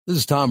This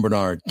is Tom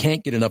Bernard.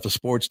 Can't get enough of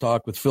sports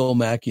talk with Phil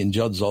Mackey and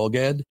Judd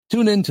Zolgad?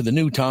 Tune in to the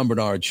new Tom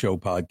Bernard Show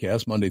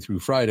podcast Monday through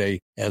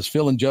Friday as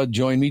Phil and Judd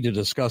join me to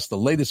discuss the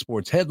latest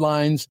sports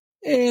headlines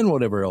and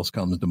whatever else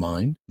comes to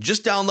mind.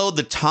 Just download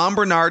the Tom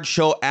Bernard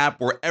Show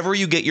app wherever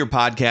you get your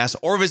podcasts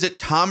or visit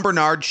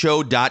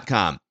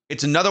tombernardshow.com.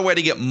 It's another way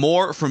to get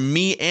more from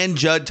me and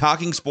Judd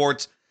talking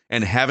sports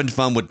and having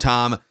fun with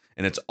Tom,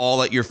 and it's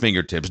all at your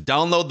fingertips.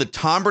 Download the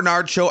Tom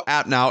Bernard Show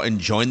app now and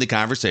join the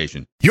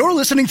conversation. You're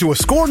listening to a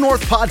Score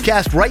North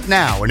podcast right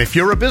now, and if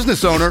you're a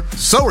business owner,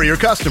 so are your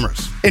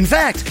customers. In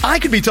fact, I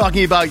could be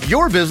talking about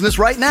your business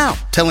right now,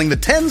 telling the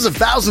tens of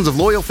thousands of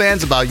loyal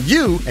fans about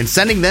you and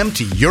sending them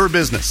to your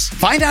business.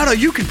 Find out how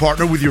you can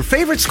partner with your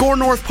favorite Score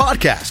North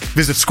podcast.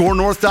 Visit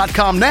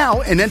scorenorth.com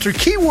now and enter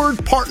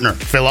keyword partner.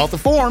 Fill out the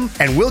form,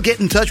 and we'll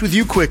get in touch with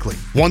you quickly.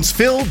 Once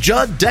Phil,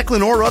 Judd,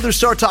 Declan, or others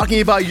start talking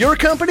about your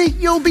company,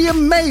 you'll be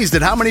amazed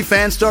at how many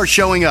fans start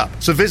showing up.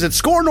 So visit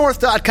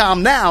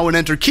scorenorth.com now and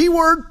enter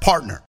keyword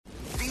partner.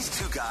 These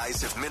two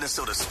guys have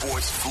Minnesota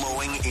sports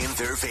flowing in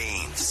their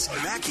veins.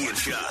 Mackey and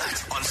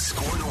Judd on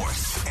Score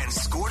North and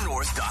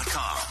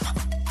scorenorth.com.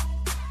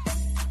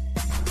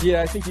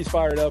 Yeah, I think he's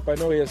fired up. I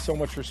know he has so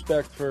much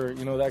respect for,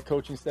 that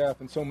coaching staff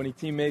and so many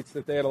teammates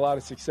that they had a lot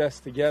of success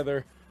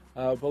together.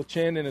 Both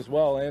Chandon as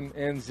well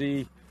and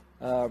Z,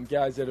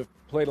 guys that have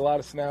played a lot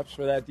of snaps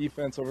for that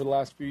defense over the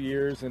last few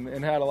years and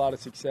had a lot of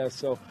success.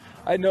 So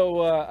I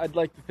know I'd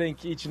like to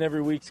think each and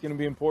every week's going to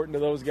be important to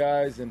those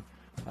guys. And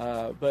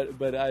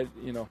but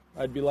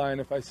I'd be lying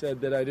if I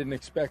said that I didn't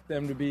expect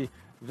them to be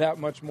that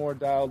much more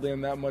dialed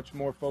in, that much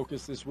more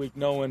focused this week,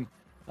 knowing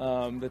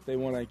that they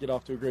want to get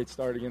off to a great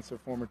start against their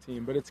former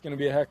team. But it's going to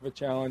be a heck of a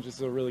challenge. This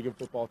is a really good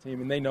football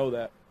team, and they know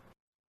that.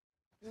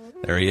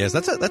 There he is.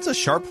 That's a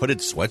sharp hooded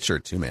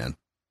sweatshirt too, man.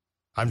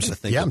 I'm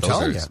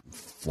telling you,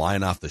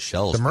 flying off the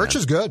shelves. The merch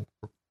is good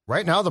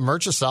right now. The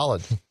merch is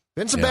solid.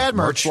 Been some bad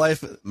merch.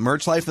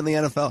 Merch life in the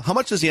NFL. How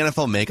much does the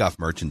NFL make off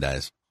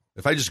merchandise?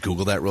 If I just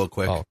Google that real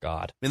quick. Oh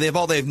God. I mean,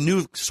 they have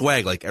new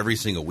swag like every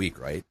single week,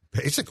 right?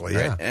 Basically,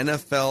 right? yeah.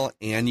 NFL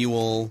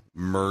annual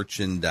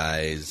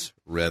merchandise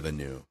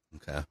revenue.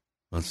 Okay,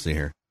 let's see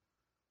here.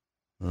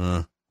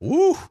 Wow.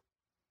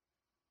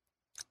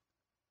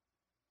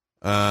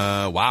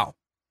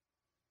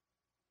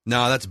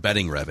 No, that's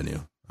betting revenue.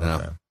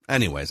 Okay.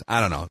 Anyways,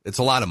 I don't know. It's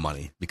a lot of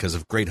money because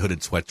of great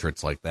hooded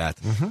sweatshirts like that.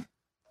 Mm-hmm.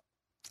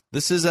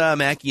 This is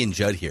Mackey and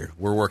Judd here.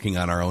 We're working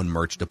on our own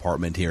merch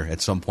department here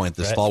at some point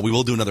this fall. We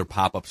will do another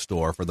pop-up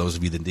store for those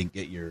of you that didn't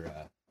get your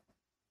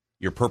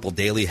Purple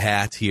Daily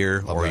hat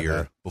here or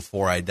your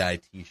Before I Die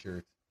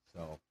t-shirt.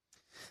 So,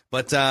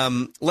 but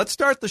let's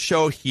start the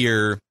show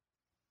here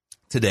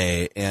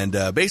today and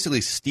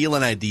basically steal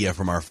an idea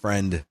from our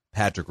friend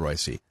Patrick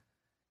Royce.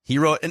 He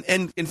wrote,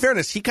 and in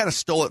fairness, he kind of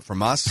stole it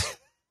from us.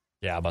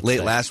 Yeah,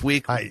 last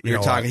week we were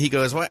talking. He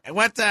goes, "What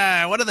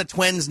do the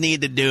Twins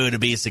need to do to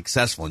be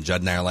successful?" And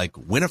Judd and I are like,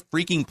 "Win a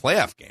freaking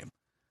playoff game."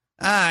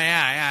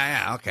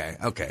 Yeah.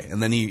 Okay.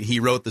 And then he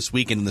wrote this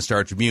weekend in the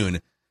Star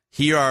Tribune.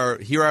 Here are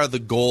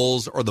the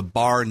goals or the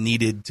bar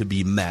needed to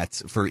be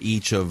met for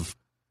each of.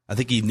 I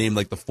think he named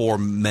like the 4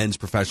 men's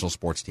professional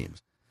sports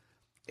teams.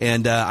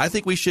 And I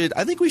think we should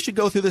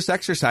go through this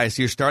exercise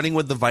here, starting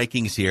with the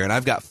Vikings here. And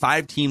I've got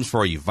 5 teams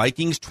for you: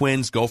 Vikings,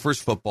 Twins,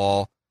 Gophers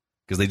football,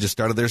 because they just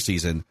started their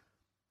season.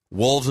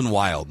 Wolves and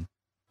Wild.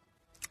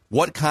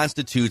 What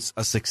constitutes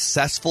a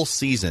successful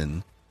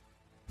season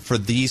for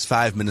these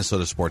 5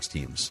 Minnesota sports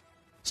teams?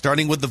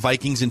 Starting with the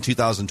Vikings in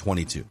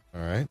 2022. All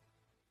right.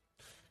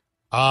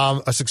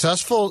 A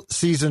successful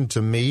season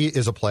to me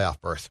is a playoff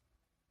berth.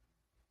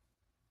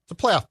 It's a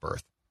playoff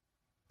berth.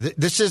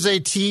 This is a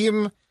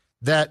team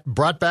that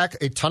brought back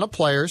a ton of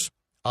players.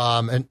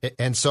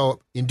 And so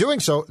in doing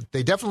so,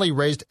 they definitely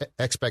raised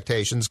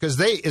expectations because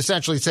they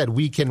essentially said,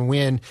 we can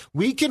win.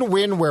 We can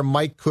win where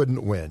Mike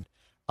couldn't win.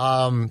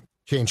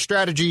 Change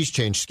strategies,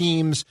 change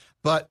schemes.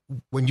 But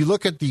when you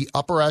look at the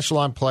upper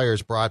echelon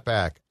players brought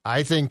back,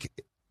 I think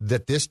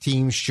that this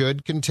team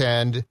should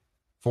contend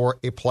for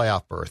a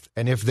playoff berth.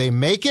 And if they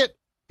make it,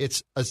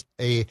 it's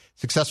a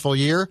successful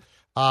year.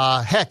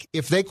 Heck,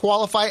 if they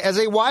qualify as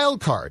a wild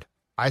card,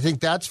 I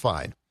think that's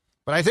fine.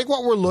 But I think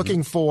what we're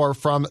looking for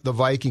from the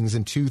Vikings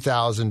in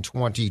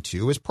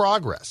 2022 is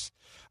progress.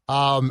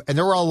 And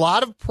there were a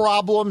lot of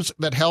problems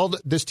that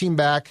held this team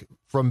back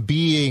from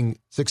being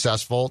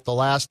successful the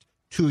last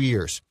 2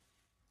 years.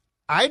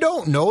 I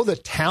don't know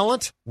that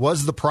talent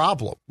was the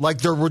problem. Like,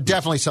 there were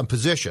definitely some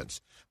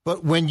positions.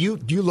 But when you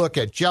look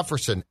at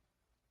Jefferson,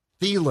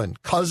 Thielen,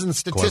 Cousins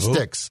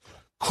statistics,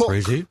 Cook,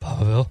 crazy.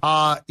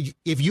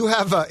 If you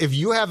have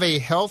a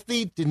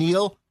healthy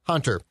Danielle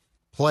Hunter,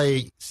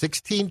 play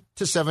 16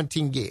 to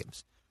 17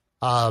 games.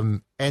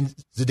 And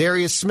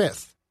Zadarius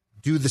Smith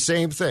do the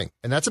same thing.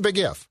 And that's a big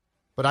if.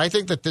 But I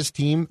think that this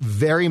team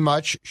very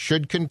much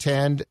should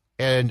contend,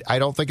 and I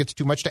don't think it's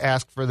too much to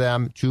ask for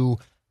them to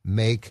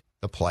make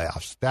the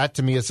playoffs. That,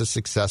 to me, is a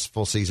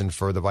successful season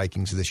for the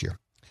Vikings this year.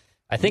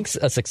 I think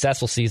a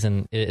successful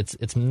season,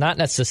 it's not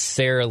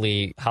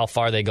necessarily how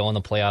far they go in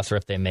the playoffs or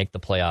if they make the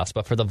playoffs,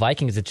 but for the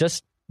Vikings, it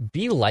just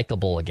be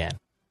likable again.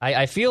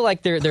 I feel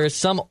like there is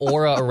some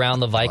aura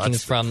around the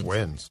Vikings from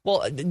Twins.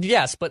 Well,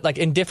 yes, but like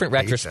in different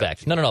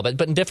retrospect. No, but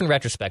in different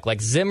retrospect.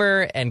 Like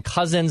Zimmer and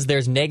Cousins,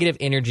 there's negative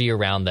energy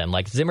around them.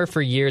 Like Zimmer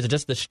for years,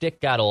 just the shtick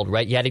got old,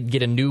 right? You had to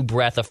get a new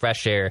breath of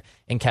fresh air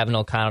in Kevin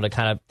O'Connell to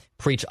kind of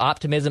preach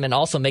optimism and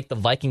also make the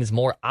Vikings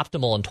more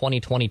optimal in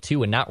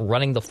 2022 and not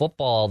running the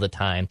football all the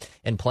time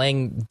and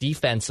playing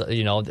defense,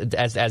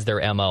 as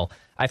their MO.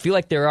 I feel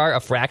like there are a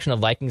fraction of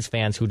Vikings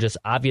fans who just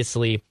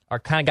obviously are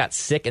kind of got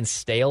sick and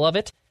stale of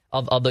it.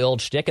 Of the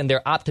old shtick, and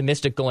they're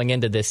optimistic going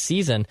into this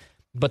season.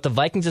 But the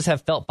Vikings just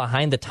have felt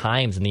behind the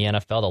times in the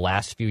NFL the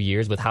last few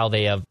years with how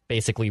they have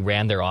basically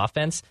ran their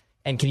offense.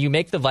 And can you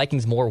make the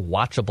Vikings more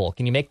watchable?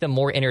 Can you make them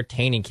more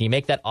entertaining? Can you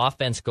make that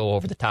offense go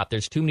over the top?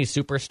 There's too many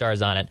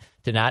superstars on it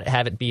to not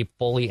have it be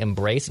fully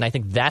embraced. And I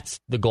think that's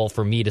the goal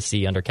for me to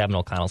see under Kevin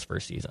O'Connell's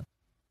first season.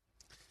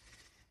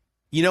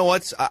 You know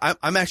what?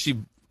 I'm actually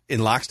in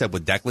lockstep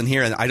with Declan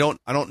here, and I don't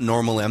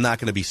normally, I'm not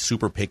going to be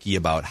super picky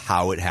about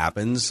how it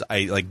happens.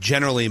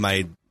 Generally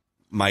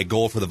my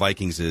goal for the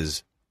Vikings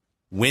is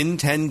win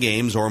 10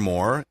 games or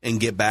more and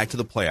get back to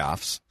the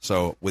playoffs.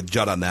 So with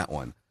Judd on that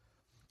one.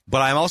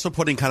 But I'm also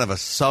putting kind of a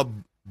sub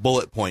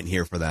bullet point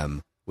here for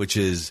them, which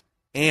is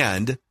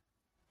and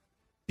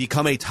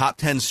become a top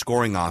 10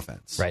 scoring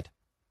offense. Right.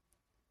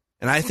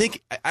 And I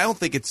don't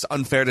think it's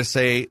unfair to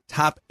say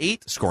top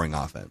 8 scoring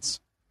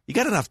offense. You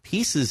got enough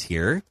pieces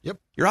here. Yep.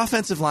 Your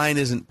offensive line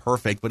isn't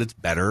perfect, but it's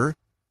better.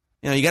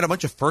 You got a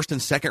bunch of first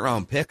and second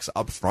round picks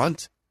up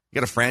front.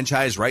 You got a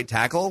franchise right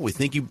tackle. We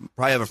think you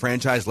probably have a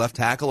franchise left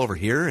tackle over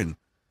here and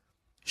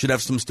should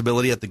have some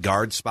stability at the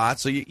guard spot.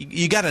 So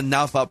you got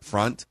enough up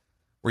front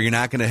where you're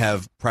not going to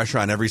have pressure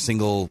on every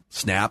single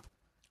snap.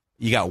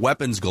 You got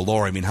weapons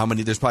galore. I mean, how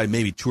many? There's probably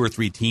maybe 2 or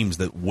 3 teams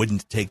that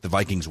wouldn't take the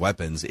Vikings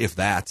weapons, if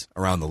that,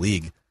 around the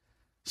league.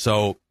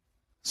 So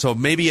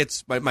maybe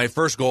it's my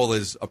first goal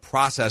is a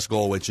process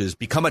goal, which is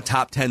become a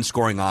top 10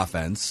 scoring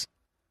offense.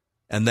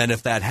 And then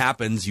if that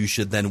happens, you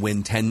should then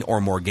win 10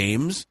 or more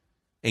games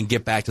and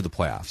get back to the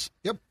playoffs.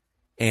 Yep.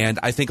 And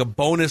I think a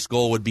bonus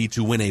goal would be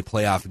to win a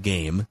playoff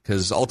game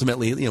because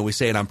ultimately, we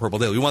say it on Purple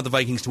Daily. We want the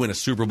Vikings to win a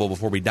Super Bowl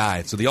before we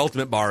die. So the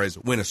ultimate bar is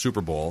win a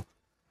Super Bowl.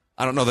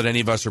 I don't know that any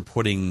of us are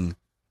putting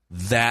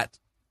that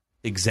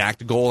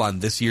exact goal on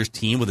this year's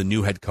team with a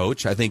new head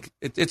coach. I think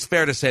it's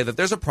fair to say that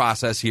there's a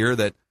process here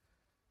that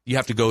you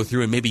have to go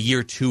through, and maybe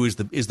year 2 is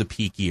the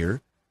peak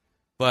year.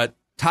 But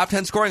top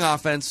 10 scoring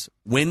offense,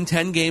 win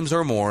 10 games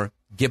or more,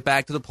 get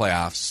back to the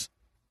playoffs.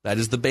 That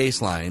is the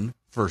baseline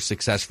for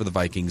success for the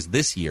Vikings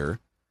this year,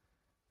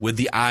 with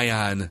the eye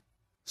on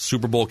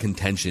Super Bowl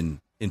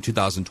contention in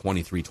 2023-24.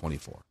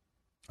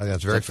 I think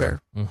that's very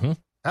fair. Mm-hmm.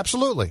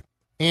 Absolutely.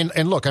 And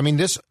look, I mean,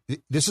 this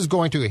is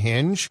going to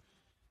hinge,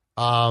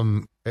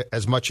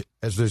 as much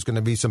as there's going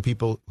to be some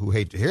people who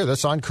hate to hear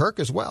this, on Kirk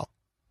as well.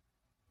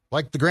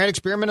 Like the grand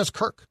experiment is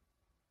Kirk.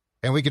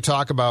 And we could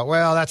talk about,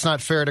 well, that's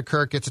not fair to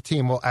Kirk. It's a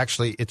team. Well,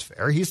 actually, it's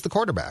fair. He's the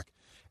quarterback.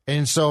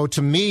 And so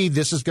to me,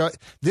 this is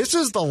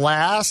the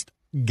last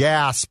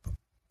gasp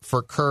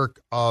for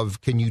Kirk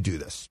of, can you do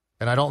this?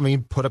 And I don't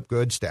mean put up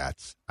good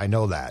stats. I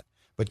know that.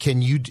 But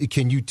can you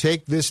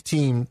take this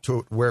team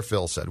to where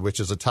Phil said, which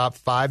is a top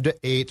 5 to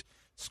 8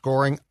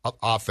 scoring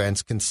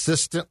offense,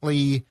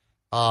 consistently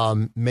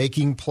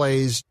making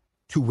plays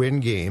to win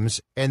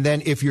games. And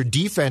then if your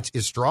defense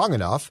is strong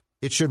enough,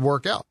 it should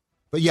work out.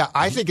 But yeah,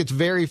 I think it's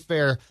very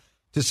fair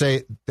to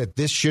say that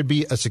this should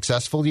be a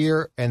successful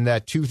year and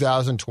that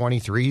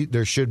 2023,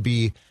 there should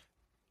be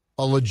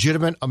a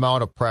legitimate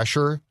amount of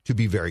pressure to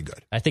be very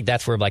good. I think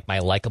that's where like my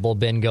likable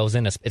bin goes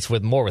in. It's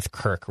more with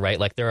Kirk, right?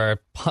 Like there are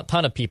a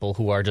ton of people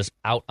who are just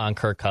out on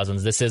Kirk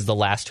Cousins. This is the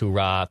last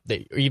hurrah.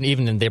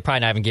 Even they're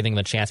probably not even giving him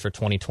a chance for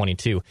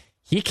 2022.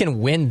 He can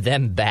win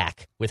them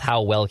back with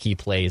how well he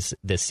plays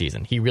this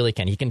season. He really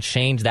can. He can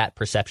change that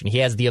perception. He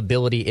has the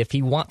ability, if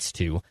he wants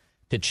to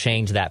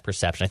change that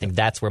perception. I think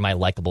that's where my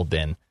likable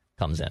bin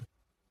comes in.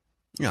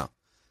 Yeah.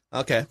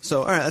 Okay.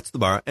 So, all right, that's the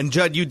bar. And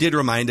Judd, you did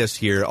remind us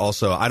here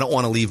also, I don't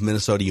want to leave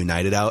Minnesota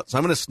United out, so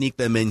I'm going to sneak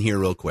them in here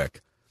real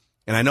quick.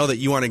 And I know that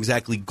you aren't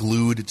exactly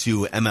glued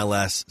to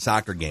MLS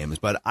soccer games,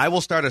 but I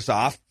will start us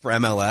off for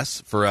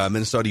MLS, for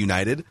Minnesota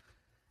United.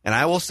 And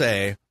I will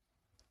say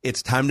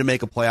it's time to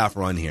make a playoff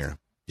run here.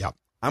 Yep.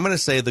 I'm going to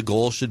say the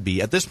goal should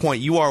be, at this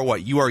point, you are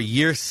what? You are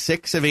year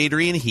 6 of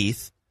Adrian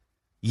Heath,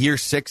 year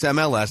 6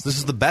 MLS. This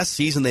is the best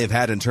season they've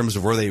had in terms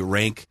of where they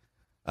rank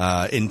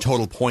in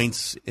total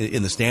points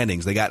in the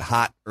standings. They got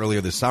hot earlier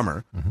this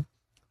summer. Mm-hmm.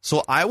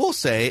 So I will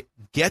say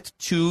get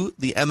to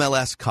the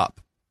MLS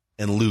Cup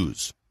and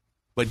lose.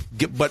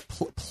 But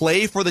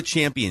play for the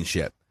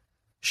championship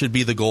should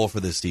be the goal for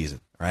this season,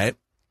 right?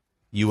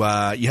 You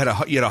had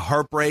a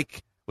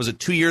heartbreak. Was it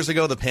 2 years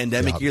ago, the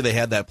pandemic year? They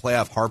had that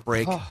playoff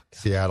heartbreak. Oh,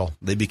 Seattle.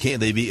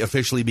 They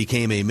officially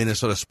became a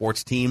Minnesota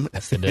sports team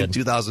in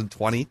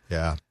 2020.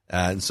 Yeah.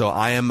 And so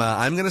I'm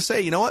going to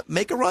say, you know what?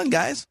 Make a run,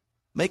 guys.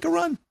 Make a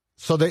run.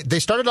 So they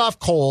started off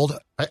cold.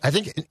 I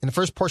think in the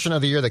first portion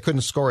of the year, they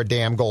couldn't score a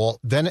damn goal.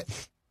 Then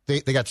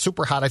they got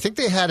super hot. I think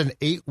they had an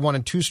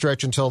 8-1-2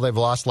 stretch until they've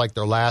lost like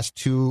their last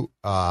 2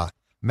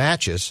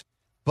 matches.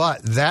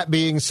 But that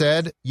being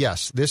said,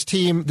 yes, this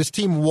team,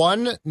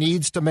 one,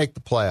 needs to make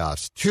the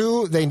playoffs.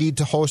 Two, they need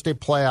to host a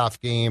playoff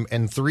game.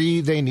 And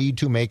three, they need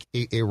to make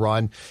a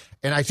run.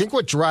 And I think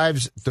what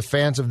drives the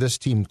fans of this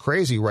team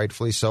crazy,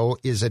 rightfully so,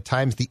 is at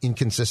times the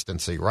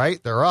inconsistency,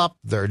 right? They're up,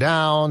 they're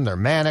down, they're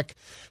manic.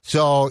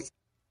 So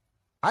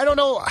I don't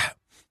know.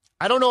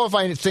 I don't know if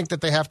I think that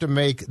they have to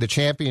make the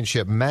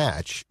championship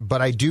match,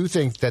 but I do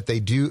think that they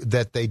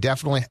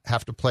definitely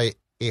have to play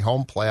a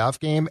home playoff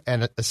game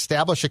and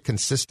establish a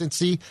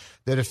consistency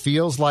that it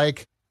feels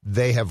like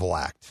they have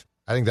lacked.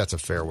 I think that's a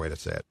fair way to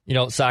say it. You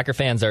know, soccer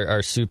fans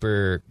are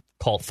super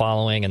cult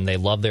following and they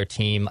love their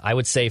team. I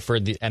would say for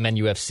the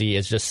MNUFC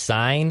is just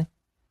sign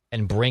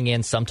and bring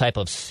in some type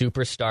of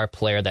superstar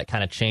player that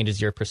kind of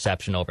changes your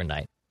perception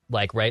overnight.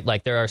 Like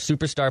there are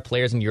superstar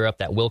players in Europe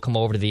that will come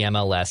over to the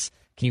MLS.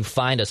 Can you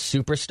find a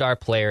superstar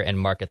player and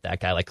market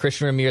that guy? Like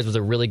Christian Ramirez was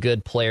a really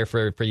good player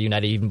for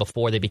United even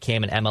before they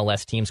became an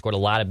MLS team, scored a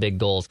lot of big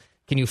goals.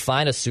 Can you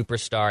find a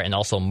superstar and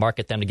also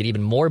market them to get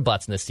even more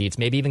butts in the seats?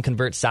 Maybe even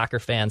convert soccer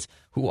fans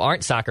who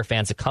aren't soccer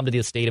fans to come to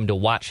the stadium to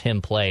watch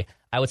him play.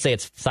 I would say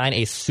it's sign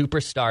a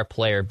superstar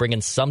player, bring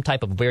in some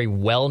type of very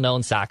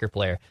well-known soccer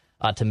player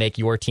to make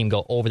your team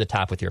go over the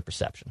top with your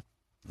perception.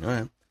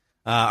 All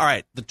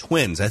right. The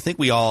Twins. I think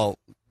we all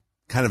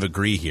kind of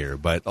agree here,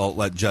 but I'll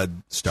let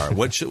Judd start.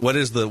 What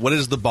is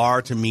the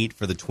bar to meet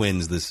for the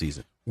Twins this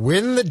season?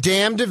 Win the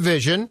damn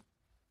division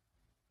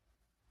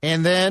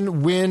and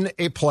then win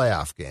a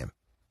playoff game.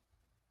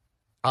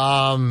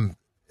 And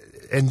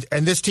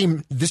this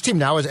team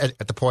now is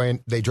at the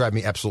point they drive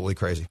me absolutely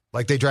crazy.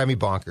 Like they drive me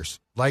bonkers.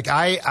 Like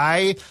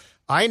I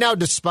now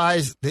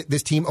despise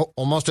this team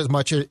almost as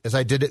much as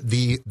I did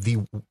the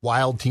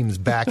Wild teams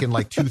back in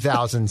like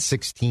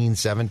 2016,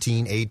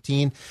 17,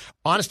 18.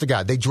 Honest to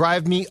God, they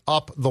drive me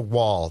up the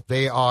wall.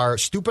 They are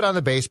stupid on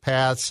the base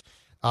paths.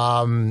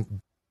 I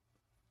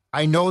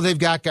know they've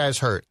got guys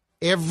hurt.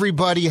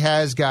 Everybody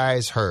has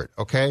guys hurt,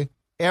 okay?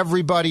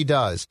 Everybody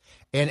does.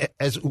 And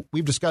as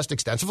we've discussed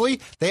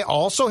extensively, they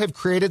also have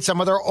created some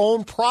of their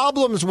own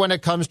problems when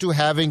it comes to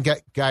having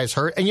guys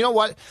hurt. And you know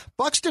what?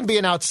 Buxton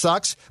being out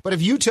sucks. But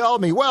if you tell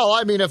me, well,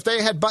 I mean, if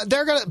they had,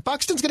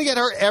 Buxton's going to get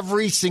hurt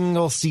every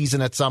single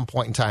season at some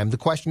point in time. The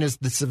question is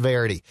the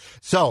severity.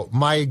 So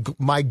my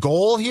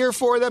goal here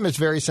for them is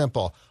very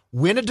simple.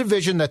 Win a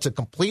division that's a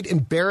complete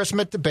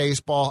embarrassment to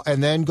baseball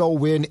and then go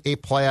win a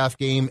playoff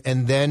game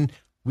and then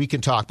we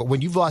can talk. But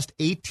when you've lost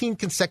 18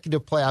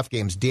 consecutive playoff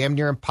games, damn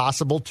near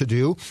impossible to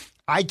do,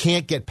 I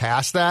can't get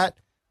past that.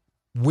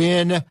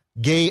 Win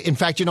game. In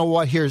fact, you know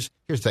what? Here's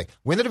the thing.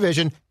 Win the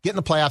division, get in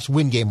the playoffs,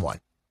 win game one.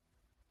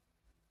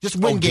 Just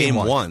win game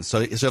one.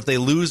 So if they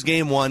lose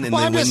game one and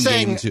then win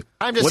game two.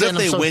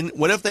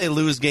 What if they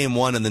lose game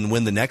one and then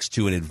win the next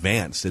two in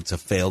advance? It's a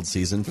failed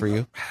season for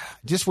you?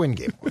 Just win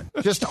game one.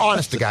 Just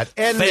honest to God.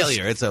 And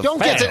failure. It's a fail.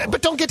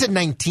 Don't get to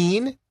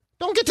 19.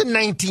 Don't get to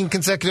 19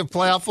 consecutive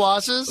playoff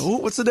losses. Ooh,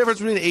 what's the difference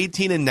between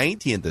 18 and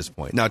 19 at this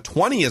point? Now,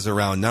 20 is a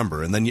round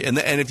number, and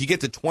if you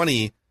get to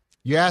 20,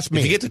 you ask me.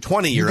 If you get to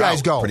 20, you're guys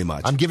out, go. Pretty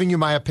much. I'm giving you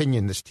my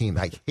opinion. This team,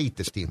 I hate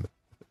this team.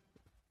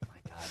 Oh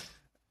my God!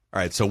 All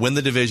right, so win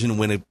the division,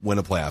 win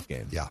a playoff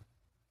game. Yeah,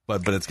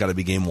 but it's got to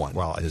be game one.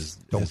 Well,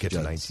 don't get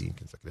to 19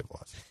 consecutive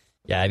losses.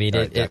 Yeah, I mean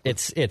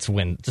it's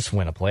win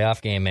a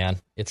playoff game, man.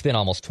 It's been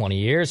almost 20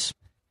 years.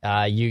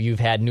 You've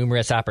had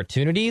numerous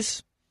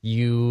opportunities.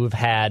 You've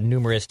had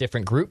numerous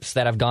different groups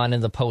that have gone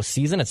into the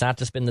postseason. It's not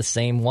just been the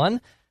same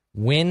one.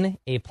 Win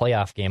a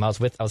playoff game. I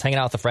was hanging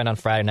out with a friend on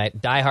Friday night,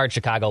 diehard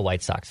Chicago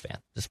White Sox fan.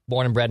 Just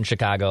born and bred in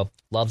Chicago,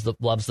 loves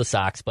the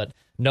Sox, but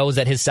knows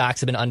that his Sox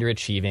have been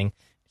underachieving.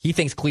 He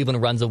thinks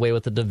Cleveland runs away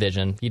with the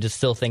division. He just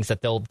still thinks that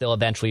they'll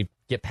eventually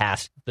get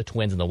past the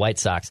Twins and the White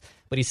Sox.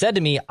 But he said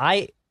to me,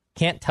 I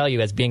can't tell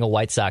you as being a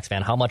White Sox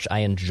fan how much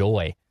I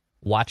enjoy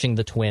watching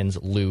the Twins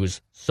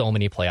lose so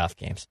many playoff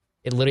games.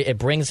 It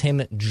brings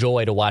him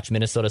joy to watch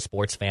Minnesota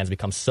sports fans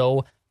become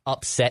so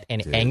upset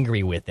and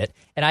angry with it.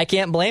 And I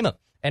can't blame him.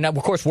 And of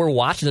course, we're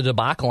watching the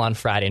debacle on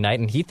Friday night,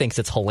 and he thinks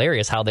it's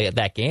hilarious how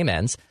that game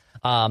ends.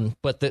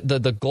 But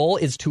the goal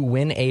is to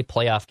win a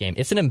playoff game.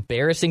 It's an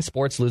embarrassing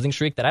sports losing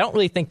streak that I don't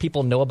really think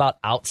people know about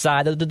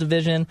outside of the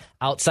division,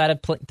 outside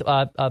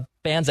of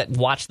fans that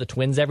watch the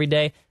Twins every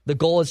day. The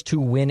goal is to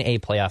win a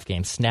playoff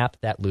game. Snap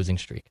that losing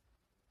streak.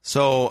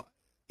 So,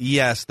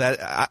 yes,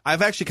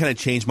 I've actually kind of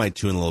changed my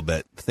tune a little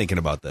bit thinking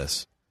about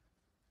this.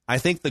 I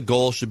think the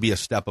goal should be a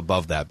step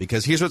above that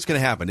because here's what's going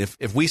to happen.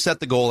 If we set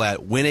the goal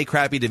at win a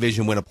crappy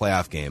division, win a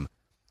playoff game,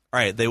 all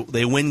right,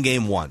 they win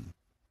game one.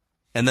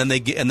 And then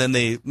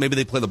maybe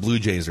they play the Blue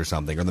Jays or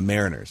something or the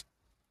Mariners.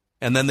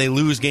 And then they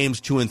lose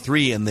games 2 and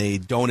 3 and they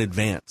don't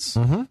advance.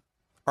 Mm-hmm.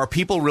 Are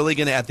people really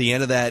going to, at the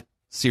end of that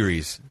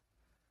series,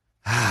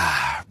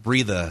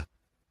 breathe a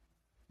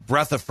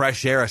breath of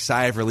fresh air, a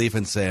sigh of relief,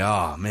 and say,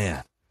 "Oh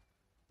man,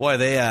 boy,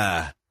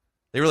 they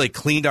really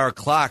cleaned our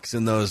clocks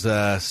in those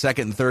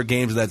second and third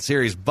games of that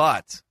series,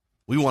 but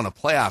we won a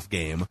playoff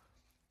game"?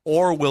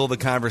 Or will the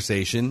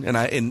conversation,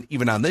 and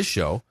even on this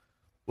show,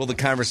 will the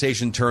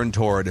conversation turn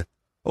toward,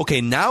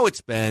 okay, now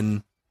it's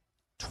been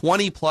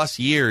 20-plus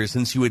years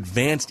since you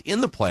advanced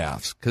in the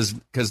playoffs,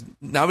 because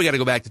now we got to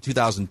go back to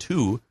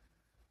 2002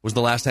 was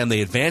the last time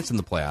they advanced in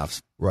the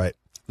playoffs. Right.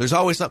 There's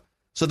always something.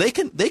 So they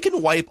can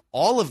wipe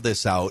all of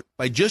this out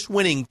by just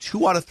winning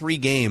 2 out of 3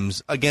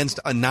 games against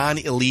a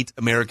non-elite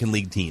American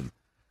League team,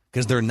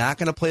 because they're not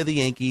going to play the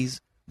Yankees.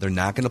 They're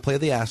not going to play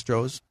the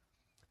Astros.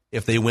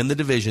 If they win the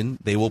division,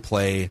 they will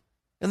play.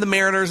 And the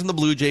Mariners and the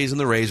Blue Jays and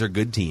the Rays are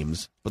good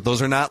teams, but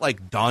those are not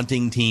like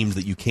daunting teams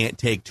that you can't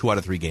take 2 out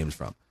of 3 games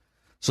from.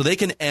 So they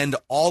can end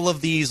all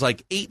of these,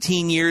 like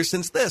 18 years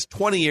since this,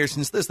 20 years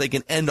since this. They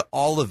can end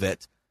all of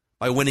it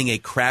by winning a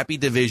crappy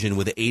division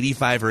with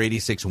 85 or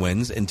 86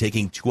 wins and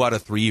taking 2 out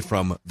of 3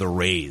 from the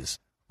Rays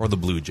or the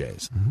Blue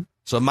Jays. Mm-hmm.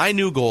 So my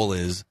new goal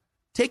is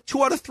take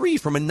 2 out of 3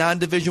 from a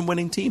non-division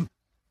winning team.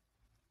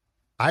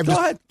 I've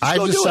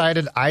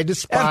decided I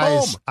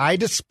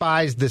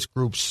despise this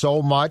group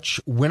so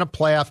much. Win a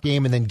playoff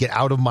game and then get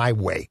out of my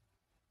way.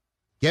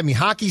 Get me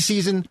hockey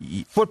season,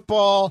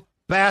 football,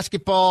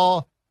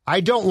 basketball.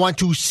 I don't want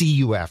to see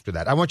you after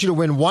that. I want you to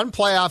win one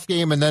playoff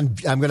game, and then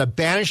I'm going to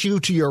banish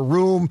you to your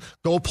room,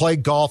 go play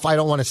golf. I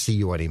don't want to see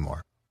you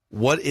anymore.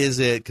 What is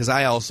it? Because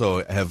I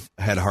also have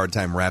had a hard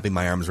time wrapping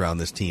my arms around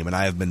this team, and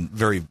I have been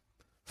very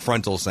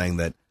frontal saying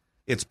that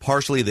it's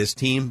partially this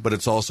team, but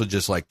it's also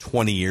just like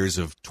 20 years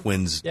of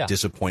Twins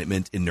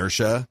disappointment,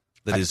 inertia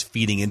that is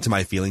feeding into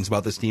my feelings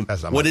about this team.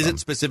 What is it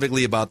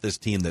specifically about this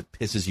team that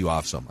pisses you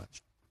off so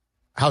much?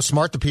 How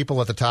smart the people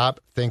at the top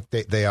think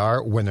they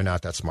are when they're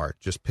not that smart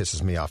just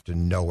pisses me off to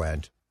no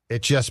end.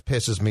 It just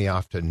pisses me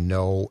off to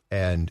no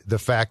end. The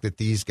fact that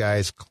these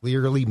guys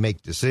clearly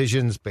make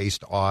decisions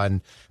based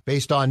on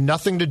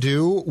nothing to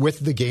do with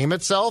the game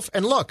itself.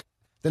 And look,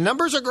 the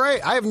numbers are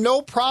great. I have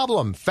no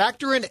problem.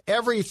 Factor in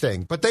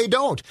everything, but they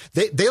don't.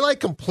 They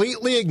like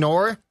completely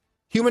ignore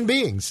human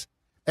beings.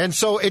 And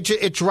so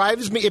it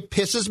drives me, it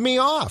pisses me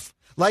off.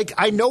 Like,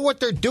 I know what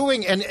they're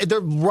doing, and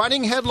they're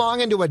running headlong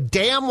into a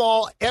damn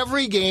wall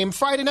every game.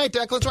 Friday night,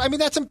 Declan. I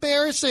mean, that's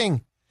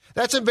embarrassing.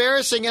 That's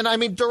embarrassing. And, I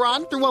mean,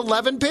 Duran threw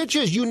 11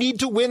 pitches. You need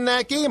to win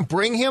that game.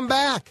 Bring him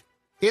back.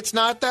 It's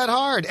not that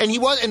hard.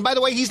 And by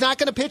the way, he's not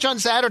going to pitch on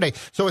Saturday.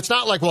 So it's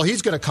not like, well,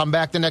 he's going to come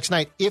back the next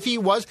night. If he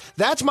was,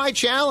 that's my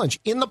challenge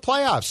in the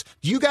playoffs.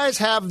 Do you guys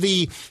have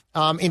the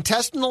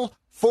intestinal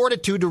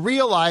fortitude to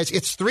realize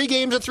it's 3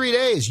 games in 3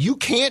 days? You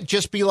can't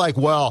just be like,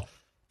 well,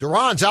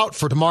 Duran's out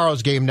for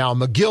tomorrow's game now.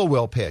 McGill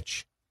will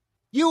pitch.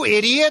 You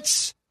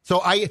idiots.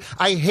 So I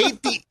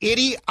hate the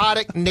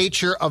idiotic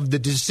nature of the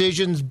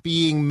decisions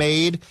being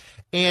made.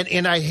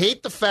 And I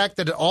hate the fact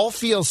that it all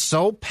feels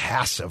so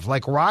passive.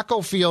 Like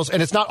Rocco feels,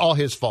 and it's not all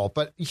his fault,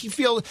 but he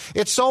feels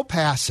it's so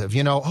passive.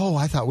 You know, oh,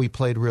 I thought we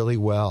played really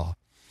well.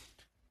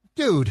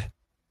 Dude,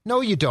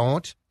 no, you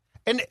don't.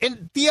 And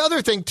the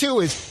other thing, too,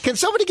 is can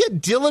somebody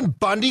get Dylan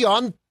Bundy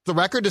on the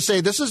record to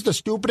say this is the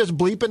stupidest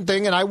bleeping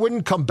thing and I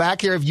wouldn't come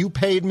back here if you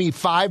paid me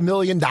 $5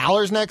 million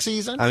next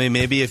season? I mean,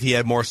 maybe if he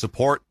had more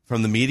support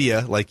from the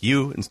media like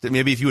you,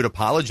 maybe if you would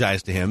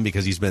apologize to him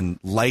because he's been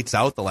lights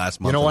out the last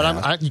month. You know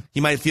what?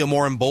 He might feel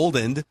more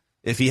emboldened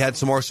if he had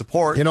some more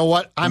support. You know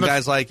what? I'm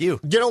guys like you.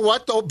 You know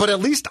what though? But at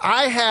least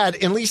I had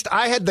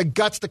the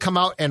guts to come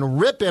out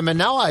and rip him. And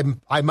now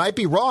I might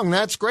be wrong.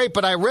 That's great,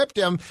 but I ripped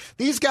him.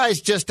 These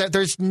guys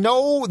there's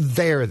no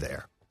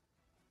there.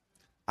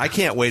 I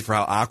can't wait for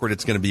how awkward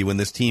it's going to be when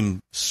this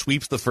team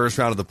sweeps the first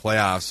round of the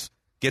playoffs,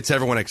 gets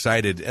everyone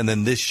excited, and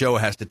then this show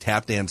has to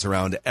tap dance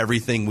around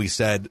everything we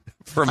said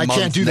for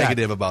months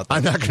negative about them.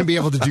 I'm not going to be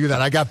able to do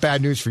that. I got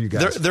bad news for you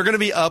guys. They're going to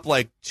be up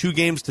like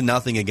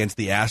 2-0 against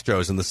the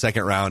Astros in the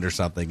second round or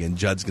something, and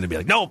Judd's going to be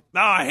like, no,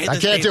 I hate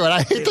this team. I can't do it.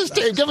 I hate this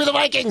team. Give me the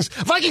Vikings.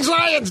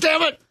 Vikings-Lions,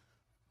 damn it.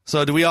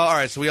 So we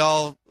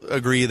all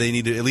agree they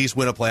need to at least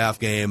win a playoff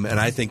game, and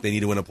I think they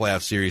need to win a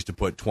playoff series to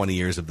put 20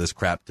 years of this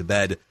crap to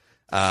bed.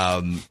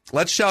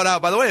 Let's shout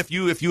out, by the way, if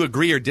you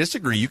agree or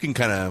disagree, you can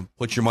kind of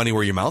put your money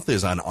where your mouth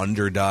is on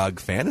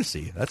Underdog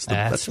Fantasy. That's the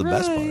best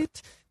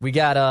part. We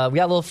got a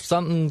little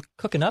something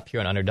cooking up here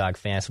on Underdog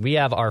Fantasy. We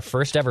have our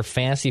first ever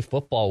fantasy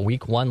football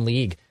Week 1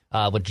 league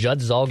with Judd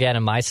Zulgad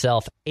and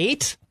myself.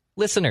 8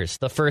 listeners,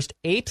 the first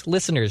 8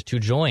 listeners to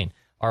join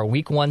our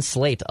Week 1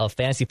 slate of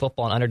fantasy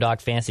football and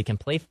Underdog Fantasy can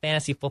play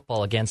fantasy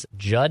football against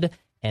Judd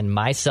and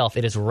myself.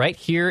 It is right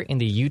here in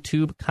the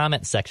YouTube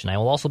comment section. I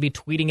will also be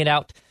tweeting it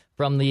out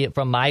from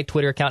my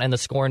Twitter account and the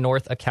Score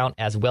North account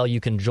as well. You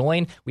can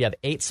join. We have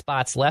 8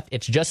 spots left.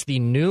 It's just the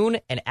noon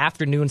and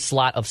afternoon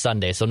slot of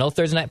Sunday. So no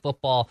Thursday night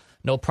football,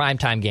 no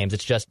primetime games.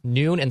 It's just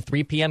noon and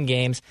 3 p.m.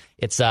 games.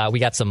 It's we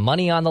got some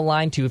money on the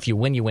line, too. If you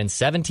win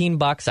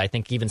 $17. I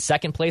think even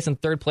second place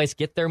and third place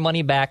get their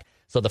money back.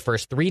 So the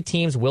first 3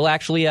 teams will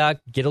actually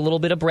get a little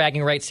bit of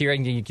bragging rights here,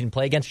 and you can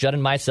play against Judd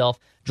and myself.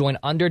 Join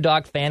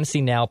Underdog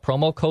Fantasy now.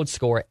 Promo code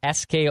SCORE,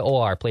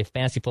 SKOR. Play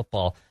fantasy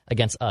football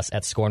against us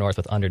at Score North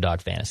with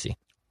Underdog Fantasy.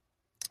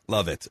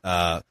 Love it.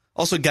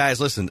 Also,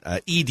 guys, listen,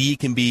 ED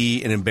can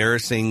be an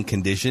embarrassing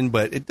condition,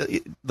 but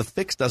the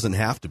fix doesn't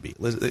have to be.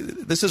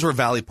 This is where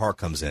Valley Park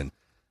comes in.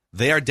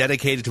 They are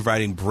dedicated to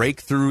providing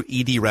breakthrough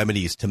ED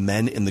remedies to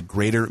men in the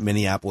greater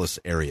Minneapolis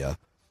area.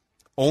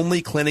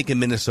 only clinic in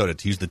Minnesota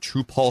to use the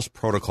True Pulse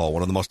protocol,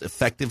 one of the most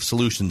effective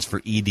solutions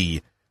for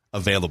ED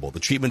available. The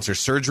treatments are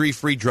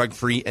surgery-free,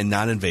 drug-free, and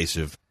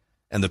non-invasive,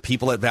 and the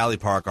people at Valley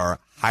Park are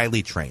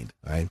highly trained.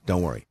 All right,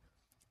 don't worry.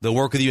 They'll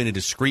work with you in a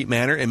discreet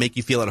manner and make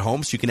you feel at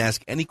home so you can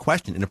ask any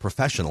question in a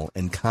professional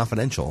and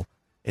confidential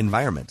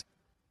environment.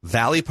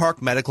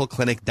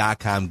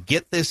 ValleyParkMedicalClinic.com.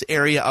 Get this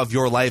area of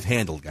your life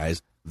handled,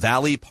 guys.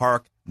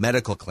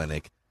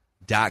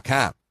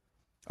 ValleyParkMedicalClinic.com.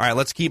 All right,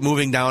 let's keep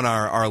moving down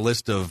our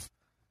list of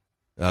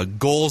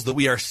goals that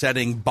we are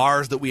setting,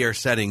 bars that we are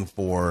setting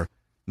for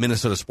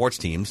Minnesota sports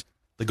teams.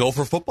 The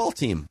Gopher football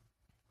team,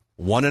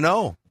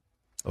 1-0.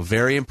 A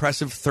very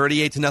impressive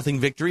 38-0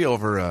 victory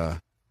over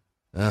a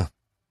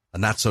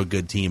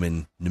not-so-good team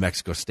in New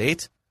Mexico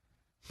State.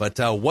 But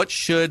what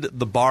should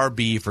the bar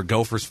be for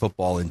Gophers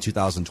football in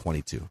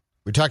 2022?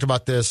 We talked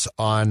about this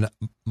on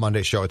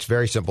Monday's show. It's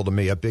very simple to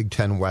me, a Big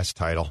Ten West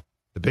title.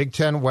 The Big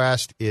Ten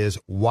West is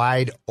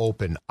wide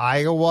open.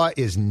 Iowa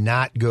is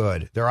not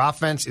good. Their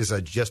offense is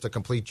just a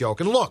complete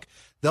joke. And look,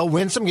 they'll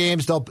win some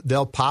games.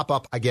 They'll pop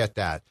up. I get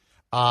that.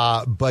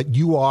 But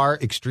you are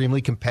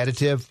extremely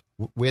competitive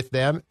with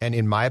them, and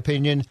in my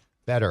opinion,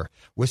 better.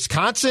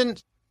 Wisconsin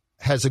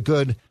has a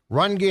good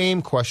run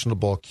game,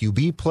 questionable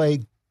QB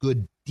play,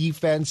 good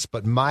defense,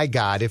 but my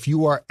God, if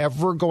you are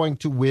ever going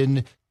to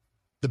win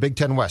the Big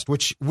Ten West,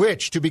 which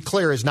to be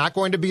clear, is not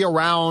going to be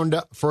around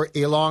for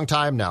a long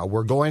time now.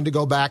 We're going to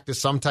go back to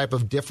some type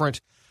of different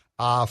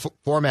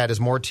format as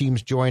more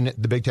teams join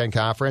the Big Ten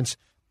Conference.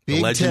 The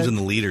legends and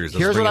the leaders.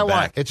 Here's what I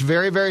want. It's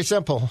very, very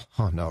simple.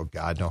 Oh, no,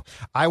 God, no.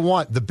 I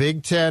want the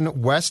Big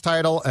Ten West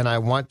title, and I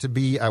want to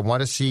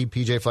see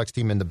PJ Fleck's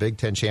team in the Big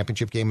Ten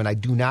championship game, and I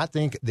do not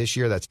think this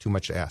year that's too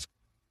much to ask.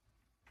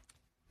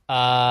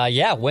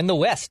 Yeah, win the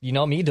West. You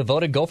know me,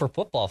 devoted Gopher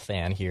football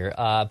fan here.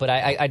 But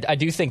I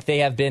do think they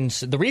have been.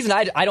 The reason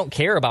I don't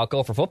care about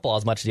Gopher football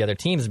as much as the other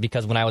teams is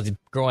because when I was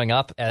growing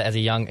up as a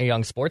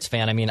young sports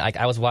fan, I mean,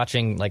 I was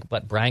watching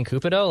Brian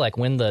Cupido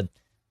win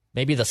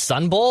maybe the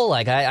Sun Bowl.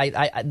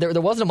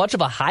 There wasn't much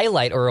of a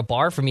highlight or a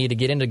bar for me to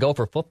get into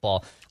Gopher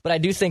football. But I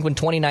do think when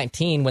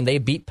 2019, when they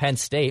beat Penn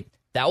State,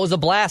 that was a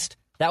blast.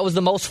 That was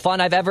the most fun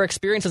I've ever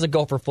experienced as a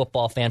Gopher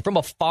football fan, from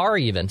afar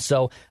even.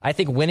 So I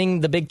think winning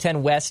the Big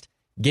Ten West,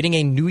 getting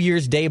a New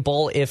Year's Day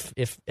bowl, if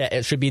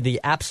it should be the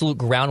absolute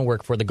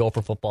groundwork for the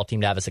Gopher football team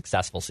to have a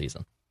successful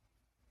season.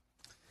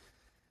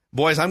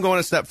 Boys, I'm going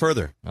a step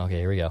further. Okay,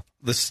 here we go.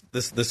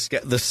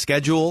 The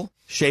schedule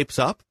shapes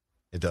up.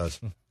 It does.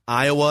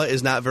 Iowa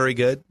is not very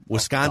good.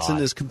 Wisconsin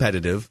is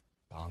competitive.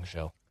 Gong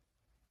show.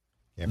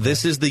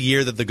 This is the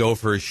year that the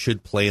Gophers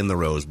should play in the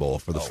Rose Bowl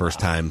for the first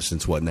time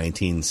since,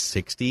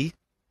 1960?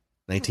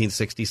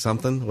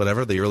 1960-something,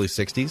 whatever, the early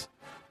 60s.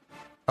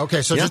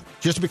 Okay, so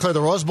just to be clear,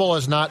 the Rose Bowl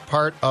is not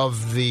part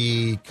of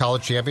the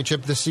college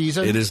championship this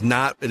season? It is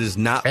not.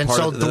 And part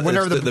so of the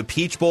winner of the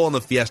Peach Bowl and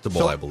the Fiesta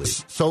Bowl, I believe.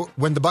 So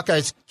when the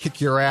Buckeyes kick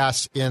your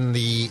ass in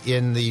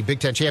the Big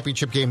Ten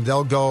championship game,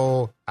 they'll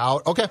go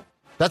out. Okay.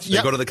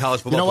 They go to the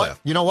college football playoff.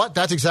 You know what?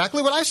 That's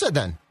exactly what I said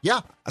then. Yeah.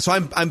 So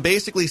I'm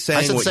basically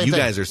saying what you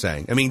guys are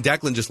saying. I mean,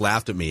 Declan just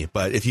laughed at me,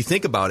 but if you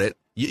think about it,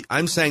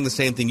 I'm saying the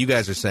same thing you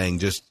guys are saying,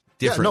 just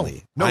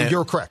differently. Yeah,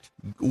 you're correct.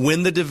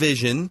 Win the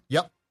division.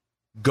 Yep.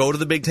 Go to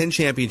the Big Ten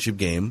championship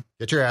game.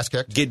 Get your ass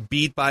kicked. Get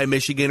beat by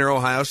Michigan or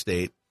Ohio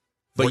State.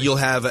 But you'll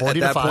have, at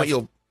that point,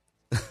 you'll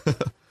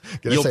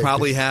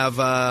probably have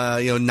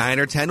 9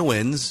 or 10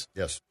 wins.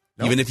 Yes.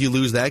 Even if you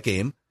lose that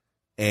game.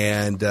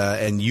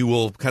 And you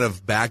will kind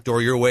of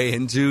backdoor your way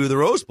into the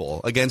Rose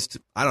Bowl against,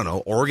 I don't know,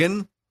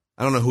 Oregon.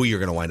 I don't know who you're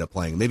going to wind up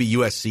playing. Maybe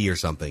USC or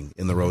something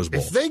in the Rose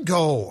Bowl. If they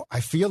go, I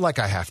feel like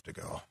I have to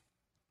go.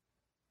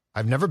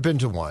 I've never been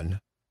to one.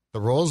 The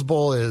Rose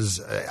Bowl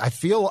is. I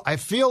feel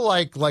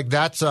like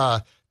that's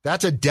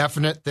a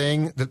definite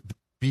thing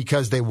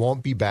because they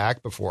won't be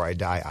back before I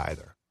die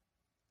either.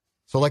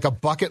 So like a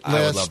bucket list.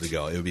 I would love to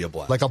go. It would be a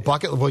blast. Like a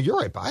bucket. Well, you're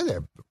right by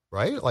there,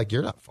 right? Like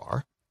you're not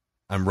far.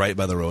 I'm right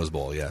by the Rose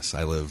Bowl, yes.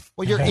 I live...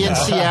 Well, you're in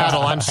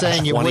Seattle. I'm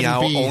saying it wouldn't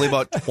be... Only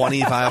about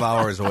 25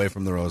 hours away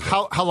from the Rose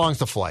Bowl. How long's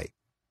the flight?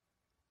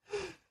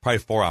 Probably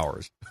 4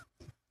 hours.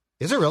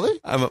 Is it really?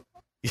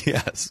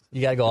 Yes.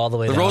 You got to go all the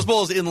way The down. Rose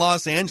Bowl is in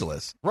Los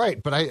Angeles.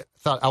 Right, but I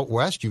thought out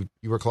west you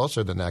were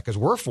closer than that because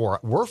we're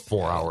 4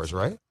 hours,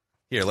 right?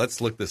 Here,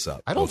 let's look this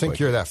up. I don't think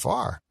you're that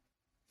far.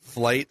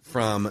 Flight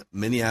from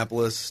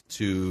Minneapolis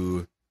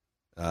to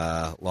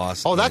Los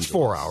Angeles. Oh, that's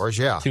 4 hours,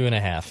 yeah.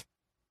 2.5.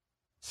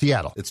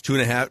 Seattle. It's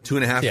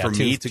 2.5 for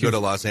me to go to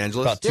Los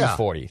Angeles. About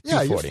 240.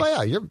 Yeah,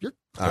 240. You're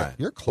all right.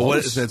 You're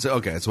close. It's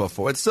about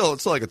 4. It's still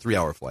like a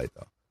 3-hour flight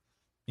though.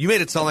 You made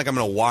it sound like I'm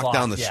going to walk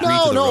down the street.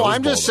 No, to the Rose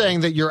I'm Bowl, just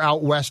saying that you're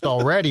out west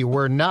already.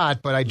 We're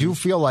not, but I do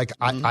feel like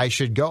I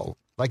should go.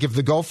 Like if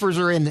the Gophers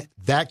are in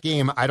that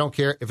game, I don't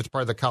care if it's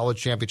part of the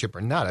college championship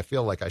or not. I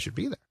feel like I should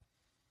be there.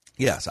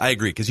 Yes, I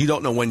agree because you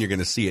don't know when you're going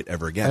to see it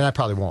ever again, and I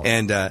probably won't.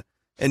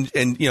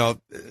 And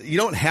you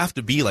don't have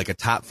to be like a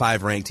top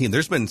 5 ranked team.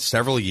 There's been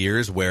several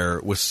years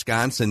where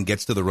Wisconsin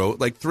gets to the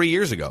road, like 2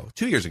 years ago.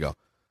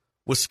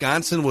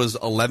 Wisconsin was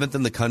 11th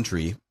in the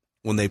country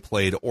when they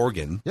played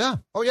Oregon. Yeah.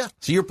 Oh, yeah.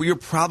 So you're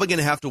probably going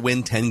to have to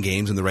win 10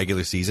 games in the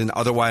regular season.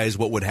 Otherwise,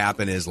 what would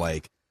happen is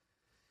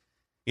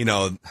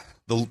the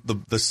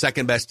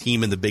second best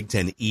team in the Big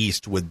Ten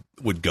East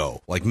would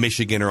go. Like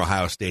Michigan or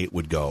Ohio State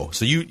would go.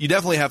 So you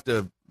definitely have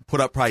to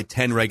put up probably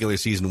 10 regular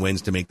season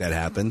wins to make that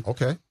happen.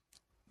 Okay.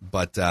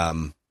 But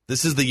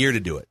this is the year to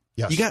do it.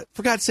 Yes.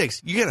 For God's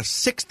sakes, you got a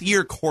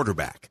 6th-year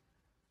quarterback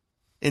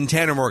in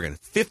Tanner Morgan.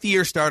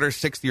 5th-year starter,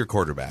 6th-year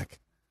quarterback.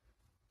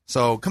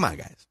 So, come on,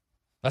 guys.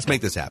 Let's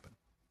make this happen.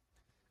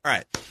 All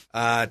right.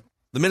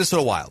 The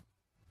Minnesota Wild.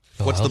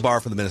 What's the bar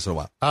for the Minnesota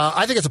Wild?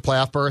 I think it's a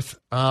playoff berth.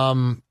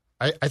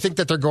 I think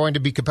that they're going to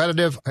be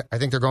competitive. I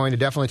think they're going to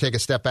definitely take a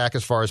step back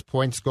as far as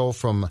points go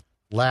from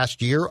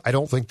last year. I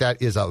don't think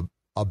that is a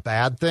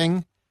bad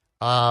thing.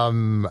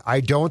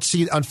 I don't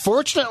see,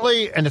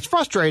 unfortunately, and it's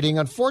frustrating,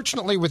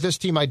 unfortunately with this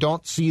team, I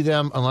don't see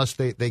them unless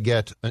they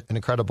get an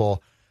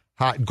incredible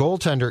hot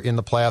goaltender in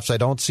the playoffs. I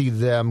don't see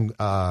them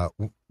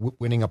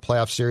winning a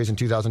playoff series in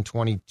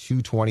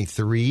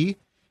 2022-23.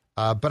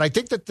 But I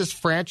think that this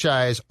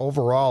franchise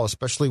overall,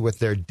 especially with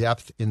their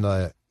depth in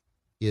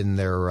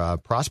their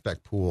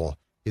prospect pool,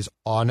 is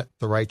on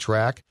the right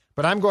track.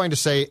 But I'm going to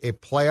say a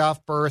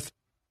playoff berth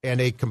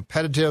and a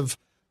competitive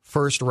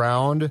first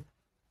round.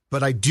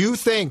 But I do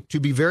think,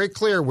 to be very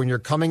clear, when you're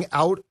coming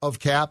out of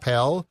cap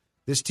hell,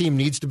 this team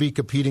needs to be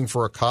competing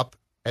for a cup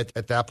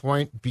at that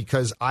point,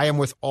 because I am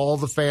with all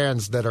the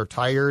fans that are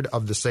tired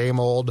of the same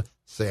old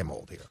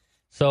here.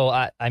 So,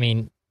 I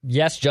mean,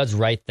 yes, Judd's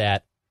right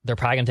that they're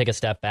probably going to take a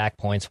step back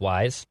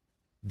points-wise.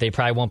 They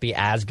probably won't be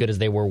as good as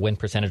they were win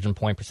percentage and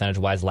point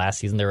percentage-wise last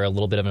season. They were a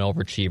little bit of an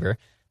overachiever.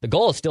 The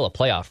goal is still a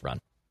playoff run.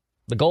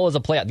 The goal is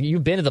a playoff.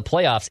 You've been to the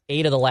playoffs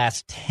 8 of the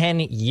last 10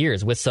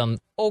 years with some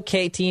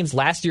okay teams.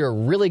 Last year, a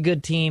really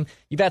good team.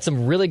 You've had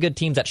some really good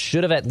teams that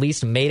should have at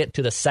least made it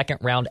to the second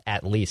round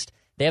at least.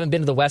 They haven't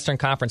been to the Western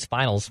Conference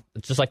Finals.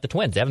 It's just like the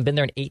Twins. They haven't been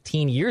there in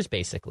 18 years,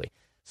 basically.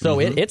 So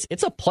it's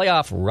a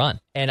playoff run.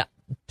 And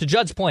to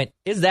Judd's point,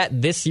 is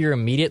that this year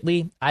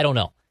immediately? I don't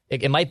know.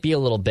 It might be a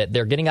little bit.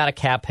 They're getting out of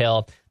cap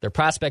hell. Their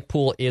prospect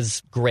pool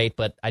is great,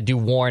 but I do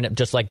warn,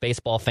 just like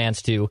baseball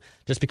fans too,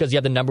 just because you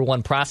have the number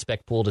one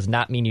prospect pool does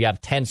not mean you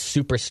have 10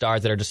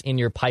 superstars that are just in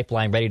your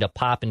pipeline ready to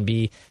pop and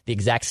be the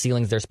exact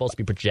ceilings they're supposed to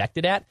be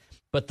projected at.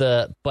 But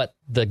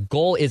the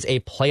goal is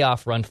a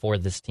playoff run for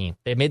this team.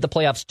 They've made the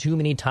playoffs too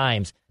many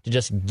times to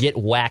just get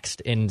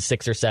waxed in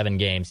 6 or 7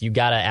 games. You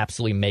got to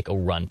absolutely make a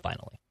run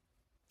finally.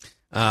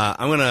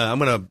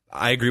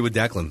 I agree with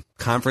Declan.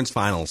 Conference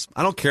finals.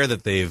 I don't care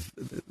that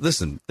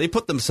they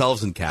put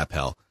themselves in cap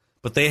hell,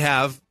 but they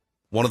have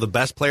one of the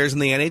best players in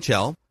the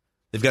NHL.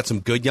 They've got some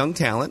good young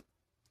talent,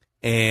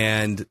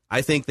 and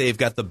I think they've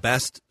got the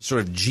best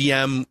sort of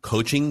GM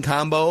coaching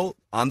combo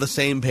on the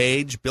same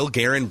page. Bill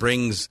Guerin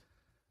brings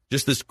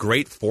just this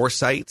great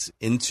foresight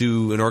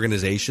into an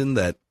organization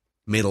that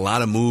made a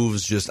lot of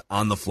moves just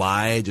on the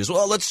fly.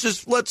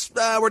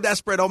 We're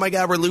desperate. Oh my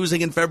God, we're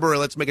losing in February.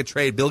 Let's make a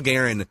trade. Bill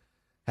Guerin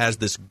has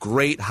this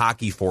great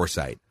hockey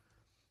foresight.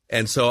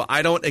 And so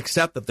I don't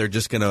accept that they're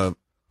just going to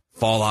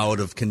fall out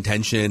of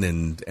contention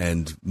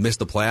and miss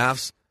the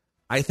playoffs.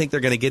 I think they're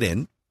going to get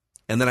in.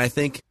 And then I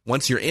think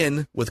once you're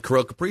in with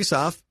Kirill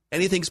Kaprizov,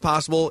 anything's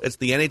possible. It's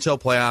the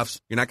NHL playoffs.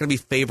 You're not going to be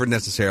favored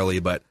necessarily,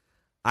 but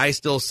I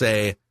still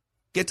say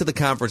get to the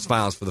conference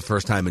finals for the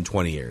first time in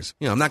 20 years.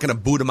 I'm not going to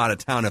boot them out of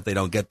town if they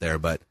don't get there,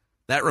 but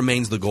that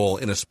remains the goal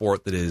in a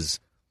sport that is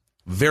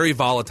very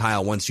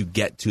volatile once you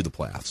get to the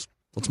playoffs.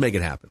 Let's make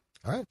it happen.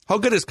 All right. How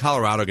good is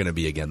Colorado going to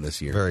be again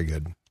this year? Very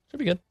good. Should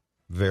be good.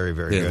 Very,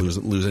 very good.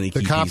 Lose any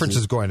key the conference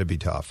pieces? Is going to be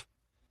tough.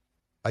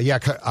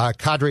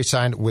 Kadri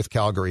signed with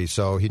Calgary,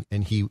 so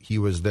he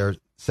was their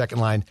second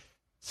line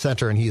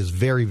center, and he is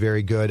very,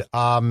 very good.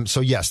 So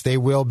yes, they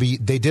will be.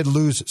 They did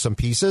lose some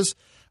pieces,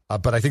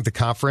 but I think the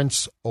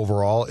conference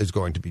overall is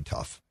going to be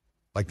tough.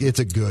 Like, it's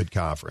a good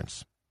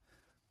conference.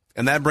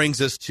 And that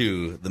brings us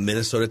to the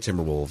Minnesota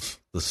Timberwolves,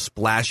 the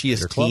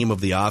splashiest team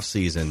of the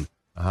offseason.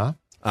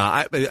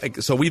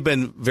 So we've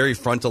been very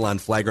frontal on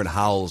Flagrant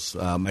Howls,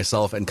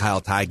 myself and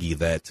Kyle Tigey,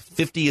 that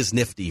 50 is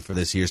nifty for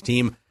this year's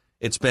team.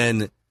 It's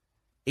been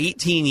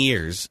 18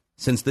 years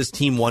since this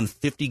team won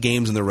 50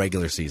 games in the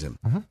regular season.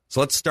 So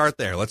let's start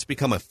there. Let's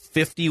become a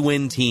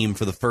 50-win team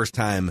for the first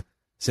time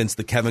since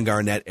the Kevin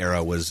Garnett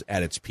era was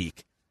at its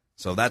peak.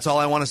 So that's all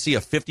I want to see,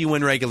 a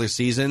 50-win regular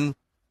season.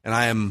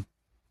 And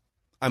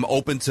I'm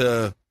open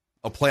to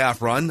a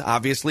playoff run,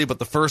 obviously, but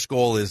the first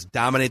goal is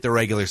dominate the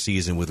regular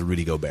season with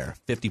Rudy Gobert,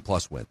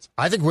 50-plus wins.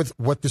 I think with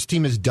what this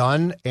team has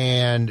done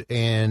and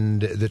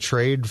the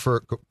trade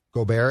for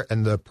Gobert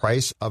and the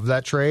price of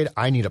that trade,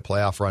 I need a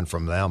playoff run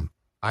from them.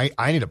 I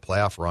need a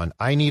playoff run.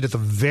 I need, at the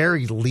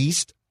very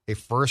least, a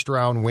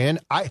first-round win.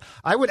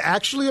 I would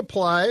actually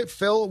apply,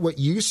 Phil, what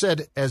you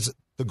said as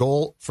the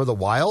goal for the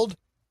Wild.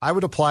 I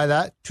would apply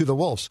that to the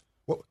Wolves.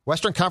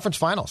 Western Conference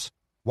Finals.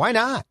 Why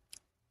not?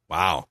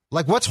 Wow.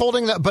 Like, what's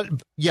holding that? But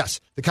yes,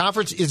 the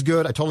conference is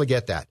good. I totally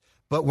get that.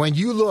 But when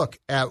you look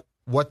at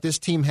what this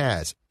team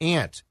has,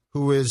 Ant,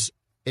 who is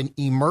an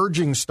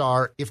emerging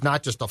star, if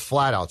not just a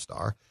flat-out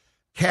star,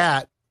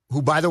 Cat,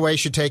 who, by the way,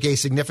 should take a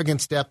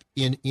significant step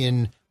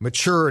in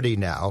maturity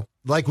now.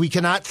 Like, we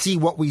cannot see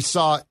what we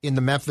saw in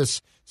the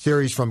Memphis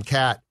series from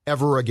Cat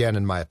ever again,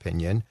 in my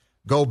opinion.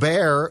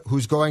 Gobert,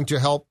 who's going to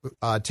help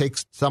take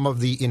some of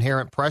the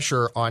inherent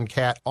pressure on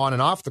Cat on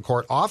and off the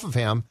court off of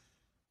him.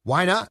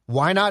 Why not?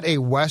 Why not a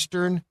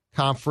Western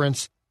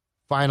Conference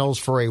Finals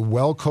for a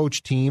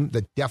well-coached team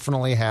that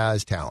definitely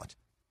has talent?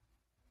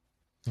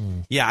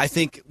 Yeah, I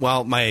think,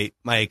 well, my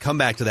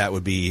comeback to that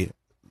would be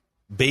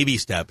baby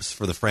steps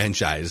for the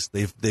franchise.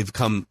 They've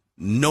come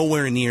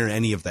nowhere near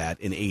any of that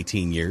in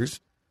 18 years.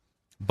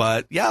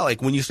 But, yeah,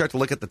 like when you start to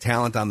look at the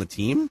talent on the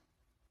team,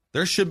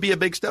 there should be a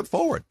big step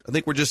forward. I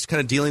think we're just kind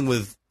of dealing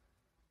with,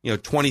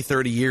 20,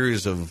 30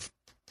 years of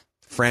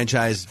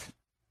franchise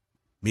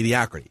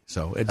mediocrity.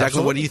 So,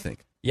 Declan, what do you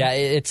think? Yeah,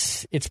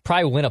 it's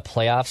probably win a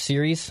playoff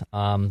series.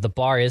 The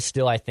bar is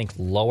still, I think,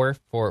 lower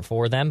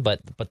for them,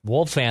 but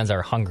Wolves fans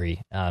are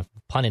hungry,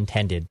 pun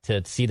intended,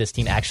 to see this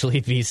team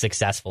actually be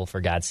successful,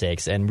 for God's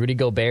sakes. And Rudy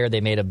Gobert,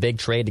 they made a big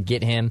trade to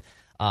get him.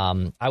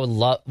 I would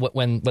love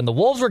when the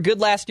Wolves were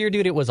good last year,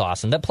 dude. It was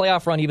awesome. That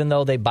playoff run, even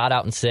though they bought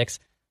out in 6,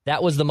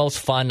 that was the most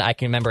fun I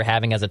can remember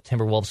having as a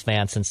Timberwolves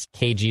fan since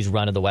KG's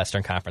run of the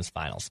Western Conference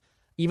Finals.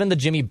 Even the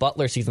Jimmy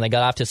Butler season, they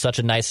got off to such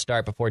a nice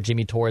start before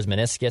Jimmy tore his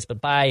meniscus.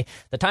 But by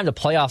the time the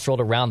playoffs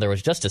rolled around, there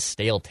was just a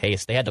stale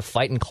taste. They had to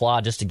fight and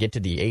claw just to get to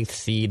the 8th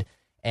seed.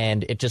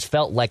 And it just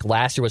felt like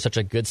last year was such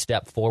a good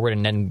step forward.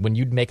 And then when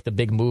you'd make the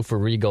big move for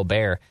Rudy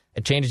Gobert,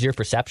 it changes your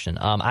perception.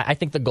 I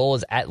think the goal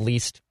is at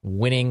least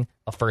winning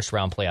a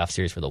first-round playoff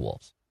series for the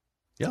Wolves.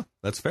 Yeah,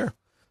 that's fair.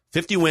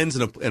 50 wins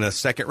in a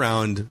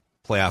second-round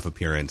playoff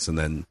appearance. And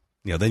then,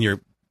 then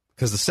you're –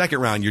 because the second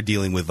round, you're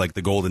dealing with, like,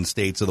 the Golden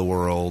States of the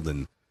world,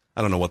 and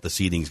I don't know what the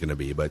seeding's going to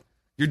be, but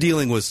you're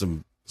dealing with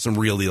some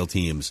real-deal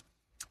teams.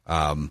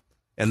 And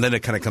then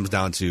it kind of comes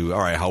down to, all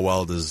right, how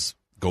well does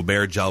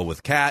Gobert gel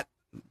with Cat?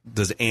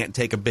 Does Ant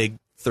take a big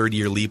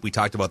third-year leap? We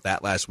talked about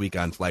that last week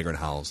on Flagrant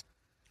Howls.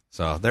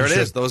 So there it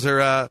is. Those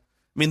are,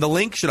 the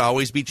link should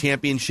always be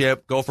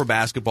championship. Go for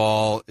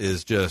basketball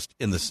is just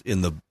in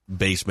the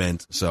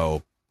basement.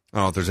 So I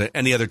don't know if there's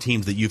any other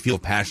teams that you feel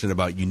passionate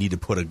about. You need to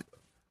put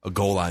a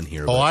goal on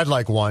here. Oh, I'd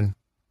like one.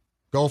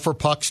 Go for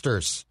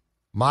Pucksters.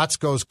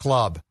 Motzko's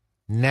Club.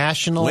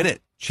 National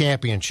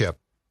Championship.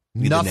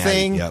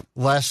 Nothing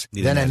less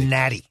than a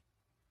natty.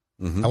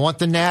 Mm-hmm. I want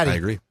the natty. I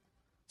agree.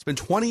 It's been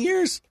 20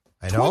 years.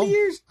 I know. 20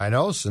 years. I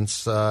know.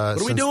 Since what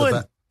are we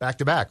doing?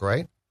 Back-to-back,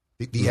 right?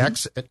 The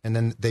X, and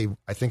then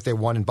I think they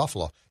won in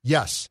Buffalo.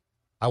 Yes,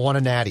 I want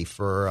a natty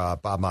for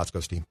Bob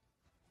Motzko's team.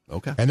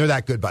 Okay. And they're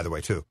that good, by the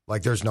way, too.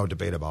 Like, there's no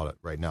debate about it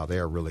right now. They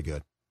are really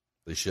good.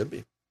 They should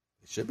be.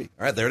 All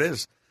right, there it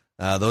is.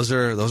 Those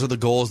are the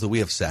goals that we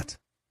have set.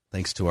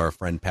 Thanks to our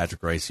friend Patrick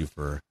Ricey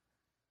for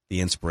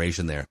the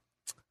inspiration there.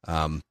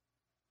 On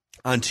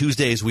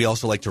Tuesdays, we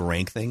also like to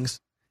rank things.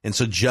 And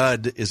so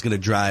Judd is going to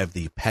drive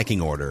the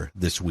pecking order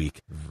this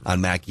week on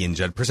Mackey and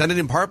Judd, presented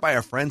in part by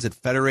our friends at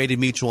Federated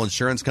Mutual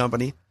Insurance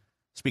Company.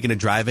 Speaking of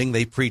driving,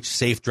 they preach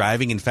safe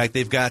driving. In fact,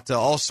 they've got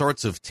all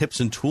sorts of tips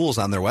and tools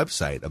on their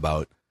website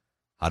about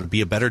how to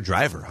be a better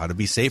driver, how to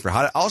be safer.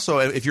 Also,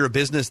 if you're a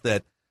business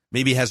that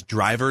maybe has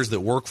drivers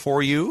that work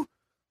for you,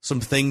 some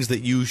things that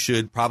you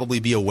should probably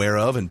be aware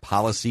of and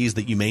policies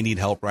that you may need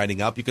help writing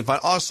up. You can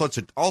find all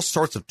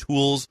sorts of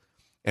tools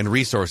and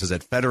resources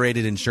at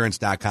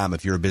federatedinsurance.com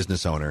if you're a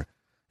business owner,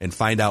 and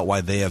find out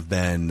why they have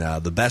been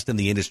the best in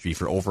the industry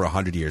for over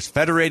 100 years.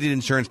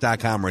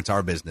 Federatedinsurance.com, where it's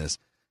our business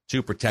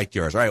to protect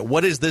yours. All right,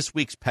 what is this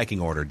week's pecking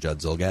order, Judd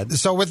Zulgad?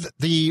 So with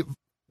the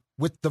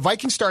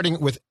Vikings starting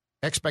with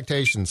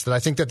expectations that I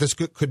think that this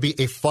could be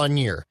a fun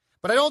year,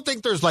 but I don't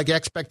think there's like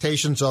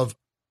expectations of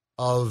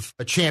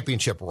a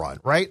championship run,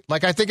 right?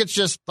 Like, I think it's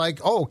just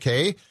like, oh,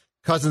 okay,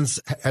 Cousins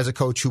has a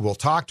coach who will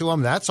talk to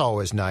him. That's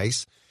always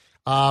nice.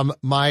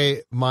 My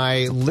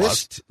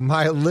list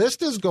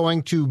is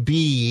going to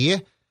be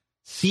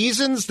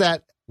seasons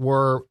that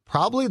were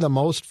probably the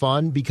most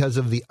fun because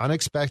of the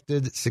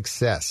unexpected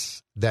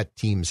success that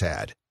teams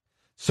had.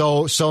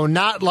 So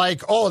not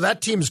like, oh,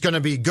 that team's going to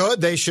be good,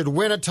 they should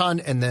win a ton,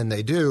 and then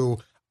they do.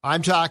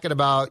 I'm talking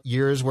about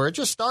years where it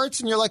just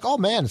starts and you're like, oh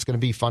man, it's going to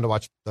be fun to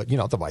watch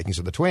the Vikings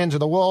or the Twins or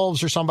the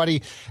Wolves or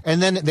somebody.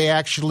 And then they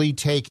actually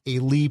take a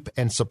leap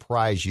and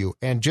surprise you.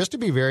 And just to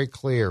be very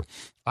clear,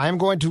 I'm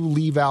going to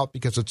leave out,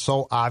 because it's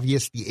so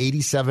obvious, the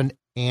 87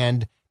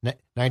 and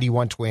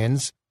 91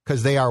 Twins,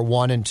 because they are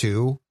 1 and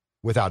 2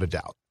 without a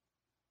doubt.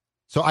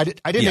 So I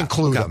didn't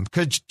include them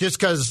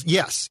because,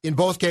 yes, in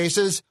both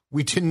cases,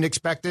 we didn't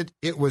expect it.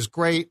 It was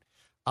great.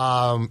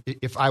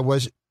 If I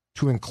was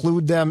to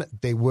include them,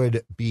 they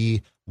would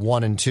be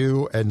 1 and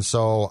 2. And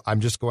so I'm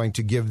just going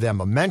to give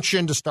them a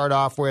mention to start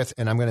off with,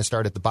 and I'm going to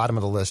start at the bottom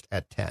of the list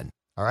at 10.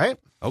 All right?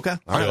 Okay.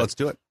 All right, let's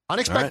do it.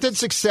 Unexpected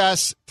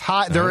success,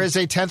 tie. There is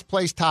a 10th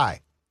place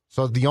tie.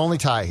 So the only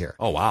tie here.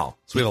 Oh, wow.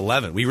 So we have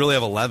 11. We really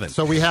have 11.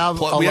 So we have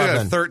 11. We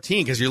have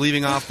 13 because you're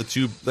leaving off the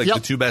two, the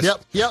two best.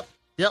 Yep.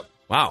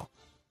 Wow.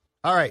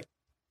 All right.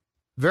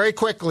 Very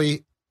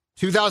quickly,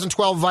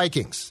 2012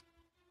 Vikings.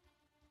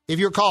 if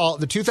you recall,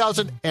 the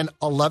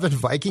 2011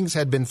 Vikings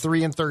had been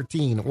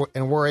 3-13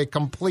 and were a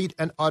complete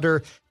and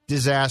utter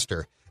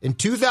disaster. In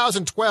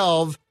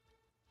 2012,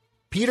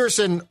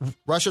 Peterson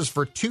rushes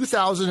for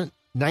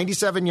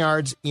 2,097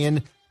 yards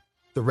in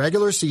the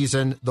regular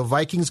season. The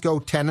Vikings go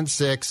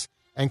 10-6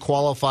 and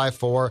qualify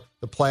for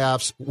the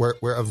playoffs, where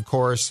of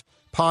course,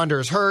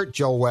 Ponder's hurt,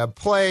 Joe Webb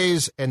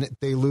plays, and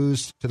they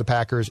lose to the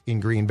Packers in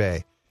Green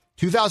Bay.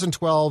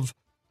 2012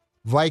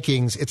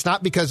 Vikings, it's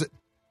not because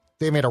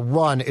they made a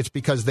run, it's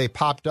because they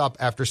popped up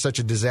after such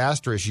a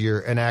disastrous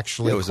year and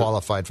actually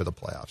qualified for the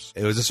playoffs.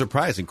 It was a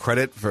surprise, and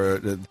credit for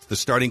the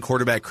starting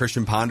quarterback,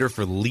 Christian Ponder,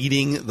 for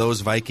leading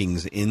those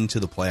Vikings into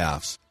the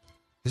playoffs.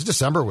 His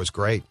December was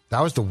great.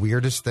 That was the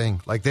weirdest thing.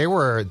 Like they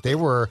were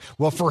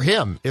well, for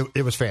him,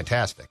 it was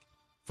fantastic.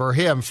 For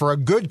him, for a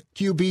good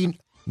QB,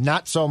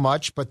 not so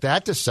much, but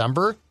that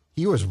December,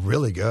 he was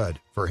really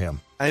good for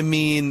him. I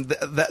mean,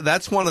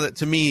 that's one of the,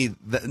 to me,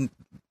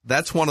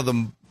 that's one of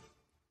the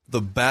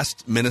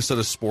best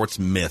Minnesota sports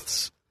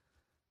myths,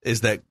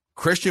 is that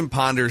Christian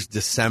Ponder's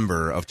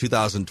December of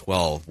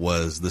 2012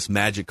 was this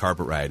magic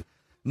carpet ride.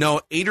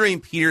 No, Adrian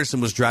Peterson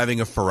was driving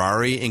a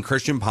Ferrari, and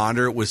Christian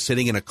Ponder was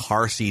sitting in a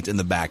car seat in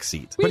the back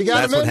seat. But he got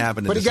That's him what in.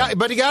 happened. But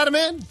he got him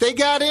in. They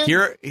got in.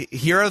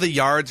 Here are the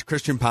yards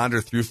Christian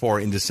Ponder threw for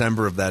in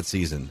December of that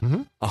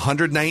season: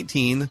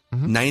 119,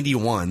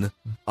 91,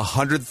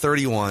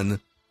 131,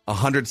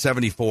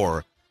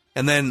 174,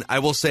 and then I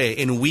will say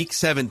in Week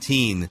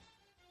 17.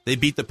 They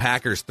beat the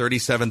Packers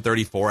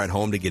 37-34 at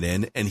home to get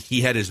in, and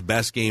he had his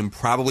best game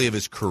probably of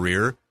his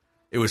career.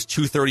 It was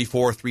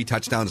 234, 3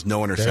 touchdowns, no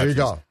interceptions. There you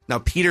go. Now,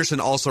 Peterson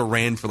also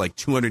ran for like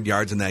 200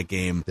 yards in that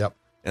game. Yep.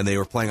 And they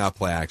were playing off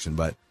play action,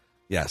 but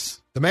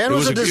yes. The man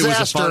was a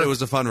disaster. It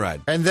was a fun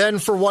ride. And then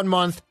for 1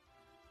 month,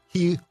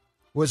 he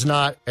was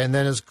not, and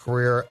then his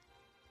career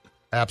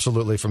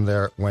absolutely from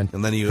there went.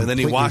 And then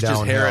he washed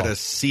his hair at a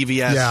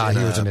CVS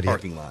he was an idiot.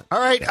 Parking lot. All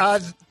right,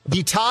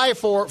 the tie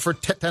for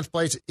 10th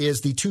place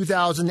is the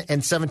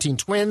 2017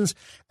 Twins.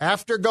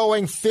 After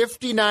going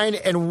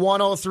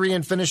 59-103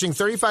 and finishing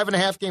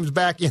 35.5 games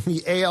back in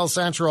the AL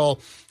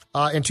Central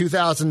in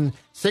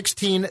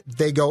 2016,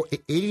 they go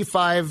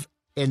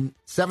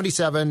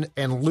 85-77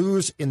 and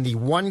lose in the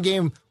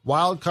one-game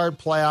wild card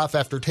playoff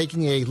after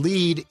taking a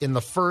lead in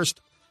the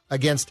first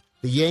against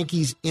the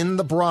Yankees in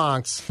the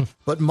Bronx.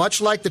 But much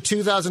like the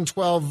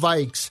 2012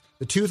 Vikes,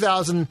 the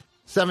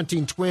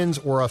 2017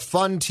 Twins were a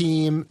fun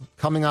team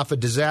coming off a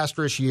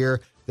disastrous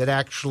year that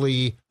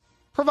actually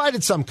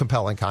provided some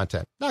compelling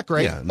content. Not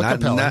great, but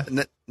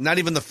compelling. Not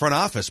even the front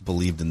office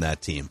believed in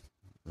that team.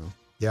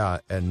 Yeah,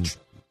 and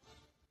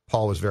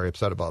Paul was very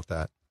upset about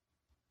that.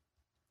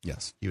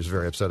 Yes. He was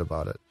very upset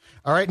about it.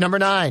 All right, number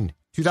 9,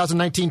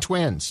 2019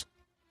 Twins.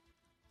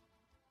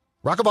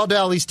 Rocco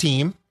Baldelli's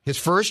team, his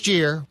first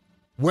year,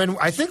 when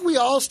I think we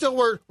all still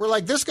were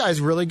like, this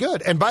guy's really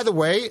good. And by the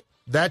way,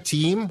 that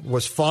team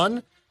was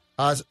fun.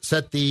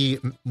 Set the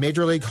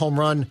Major League home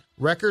run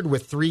record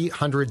with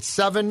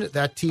 307.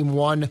 That team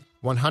won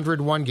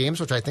 101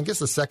 games, which I think is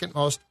the second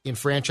most in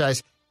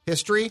franchise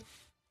history.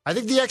 I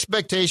think the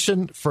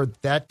expectation for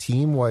that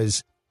team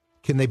was,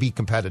 can they be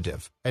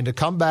competitive? And to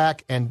come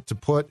back and to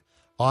put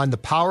on the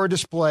power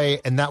display,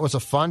 and that was a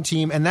fun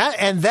team. And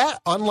that,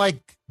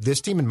 unlike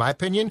this team, in my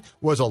opinion,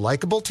 was a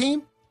likable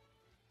team.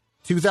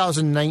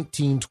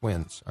 2019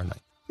 Twins are nice.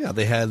 Yeah,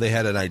 they had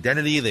an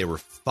identity. They were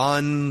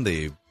fun.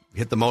 They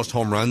hit the most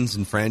home runs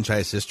in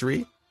franchise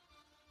history.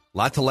 A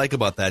lot to like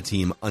about that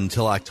team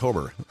until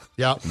October.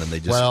 Yeah, and then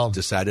they just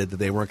decided that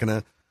they weren't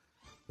gonna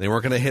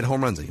hit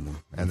home runs anymore.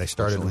 And they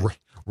started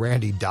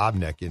Randy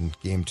Dobnak in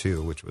Game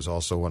 2, which was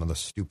also one of the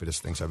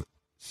stupidest things I've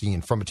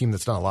seen from a team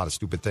that's done a lot of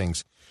stupid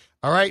things.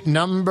 All right,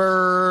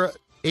 number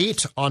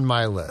 8 on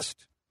my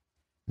list.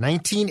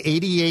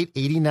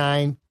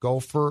 1988-89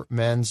 Gopher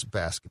men's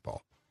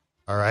basketball.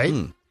 All right.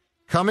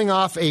 Coming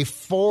off a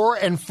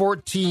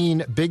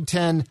 4-14 Big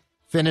Ten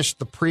finish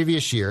the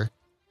previous year,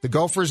 the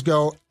Gophers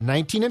go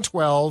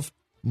 19-12,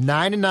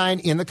 9-9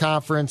 in the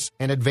conference,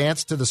 and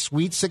advance to the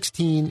Sweet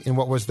 16 in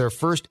what was their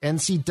first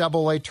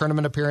NCAA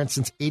tournament appearance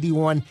since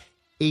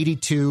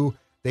 81-82.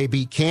 They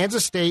beat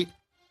Kansas State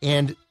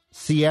and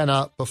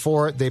Siena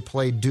before they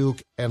played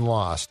Duke and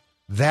lost.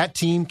 That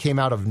team came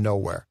out of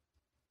nowhere.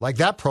 Like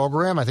that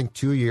program, I think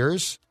 2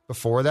 years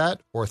before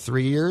that, or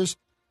 3 years,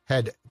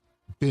 had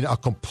been a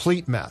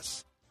complete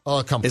mess.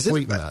 A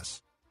complete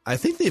mess. I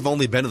think they've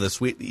only been to the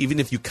Sweet, even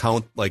if you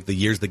count like the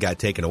years that got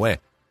taken away.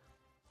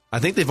 I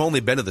think they've only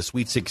been to the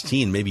Sweet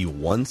 16 maybe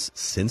once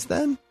since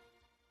then,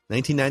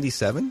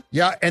 1997.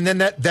 Yeah, and then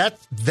that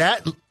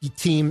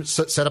team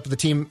set up the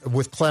team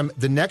with Clem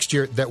the next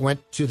year that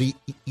went to the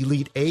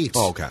Elite Eight.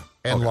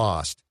 And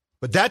lost.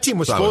 But that team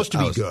was supposed to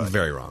be good.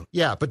 Very wrong.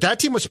 Yeah, but that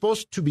team was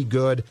supposed to be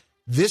good.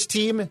 This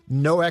team,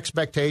 no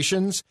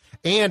expectations.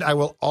 And I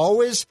will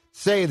always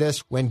say this,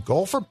 when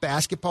Gopher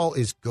basketball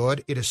is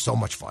good, it is so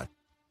much fun.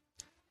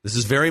 This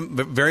is very,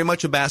 very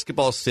much a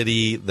basketball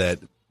city that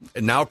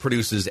now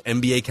produces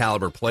NBA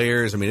caliber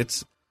players. I mean,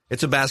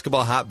 it's a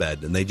basketball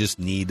hotbed, and they just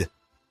need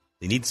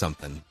They need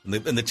something. And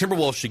the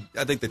Timberwolves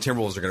I think the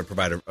Timberwolves are going to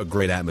provide a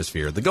great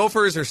atmosphere. The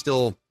Gophers are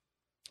still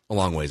a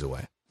long ways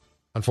away.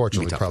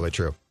 Unfortunately, probably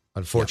true.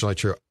 Unfortunately,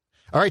 true.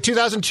 All right,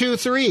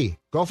 2002-03.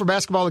 Gopher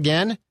basketball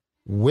again.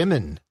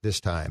 Women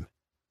this time.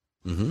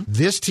 Mm-hmm.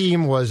 This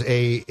team was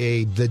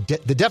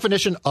the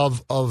definition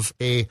of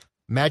a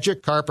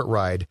magic carpet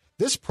ride.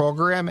 This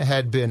program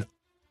had been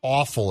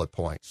awful at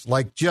points,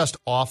 like just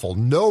awful.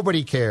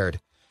 Nobody cared.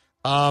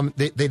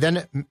 They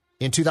then,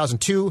 in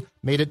 2002,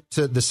 made it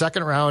to the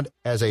second round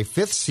as a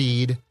 5th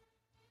seed,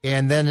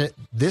 and then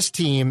this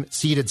team,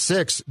 seeded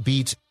 6,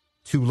 beat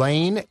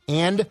Tulane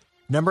and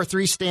number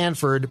 3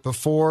 Stanford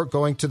before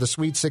going to the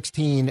Sweet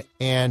 16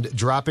 and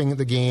dropping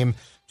the game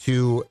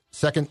to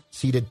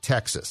second-seeded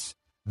Texas.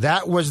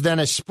 That was then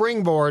a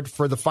springboard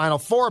for the Final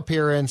Four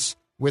appearance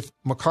with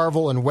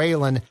McCarville and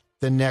Whalen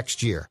the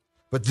next year.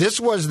 But this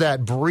was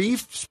that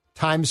brief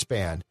time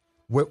span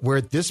where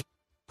this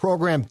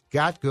program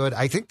got good.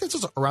 I think this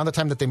is around the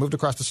time that they moved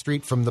across the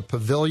street from the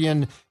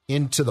pavilion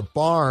into the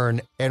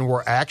barn and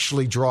were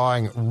actually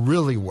drawing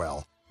really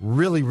well,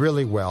 really,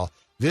 really well.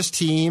 This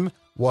team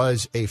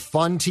was a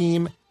fun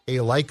team, a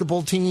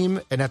likable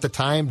team, and at the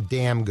time,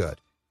 damn good.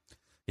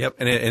 Yep,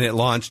 and it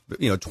launched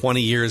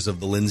 20 years of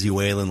the Lindsay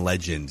Whalen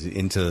legend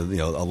into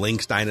a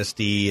Lynx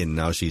dynasty, and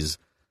now she's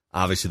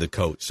obviously the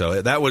coach.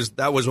 So that was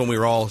when we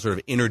were all sort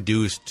of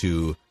introduced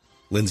to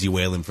Lindsay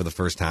Whalen for the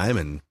first time,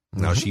 and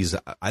now she's,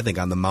 I think,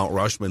 on the Mount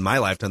Rushmore in my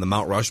lifetime, the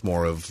Mount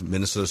Rushmore of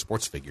Minnesota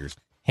sports figures.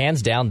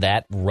 Hands down,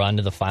 that run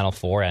to the Final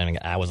Four, I mean,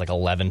 I was like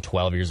 11,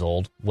 12 years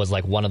old, was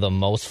like one of the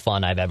most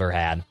fun I've ever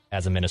had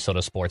as a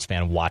Minnesota sports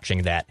fan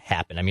watching that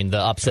happen. I mean, the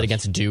upset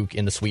against Duke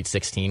in the Sweet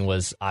 16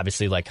 was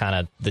obviously like kind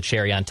of the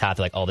cherry on top.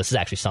 Like, oh, this is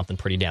actually something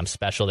pretty damn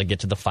special to get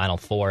to the Final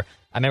Four.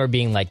 I remember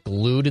being like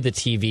glued to the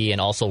TV and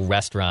also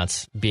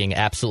restaurants being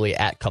absolutely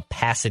at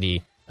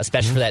capacity,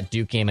 especially for that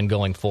Duke game and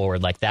going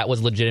forward. Like, that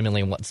was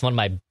legitimately one of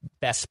my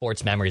best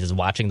sports memories is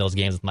watching those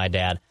games with my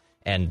dad.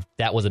 And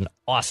that was an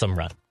awesome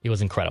run. It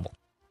was incredible.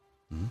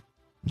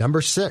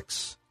 Number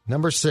six.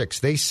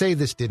 They say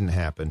this didn't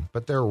happen,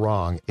 but they're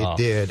wrong. It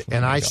did.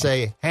 And I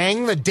say,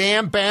 hang the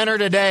damn banner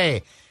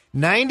today.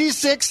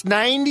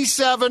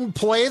 96-97,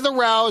 play the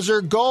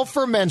Rouser,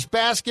 Gopher men's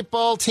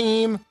basketball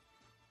team.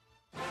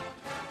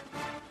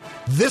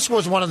 This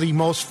was one of the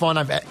most fun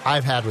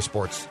I've had with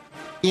sports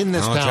in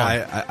this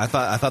town. I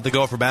thought the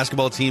Gopher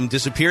basketball team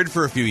disappeared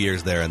for a few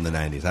years there in the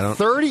 90s. I don't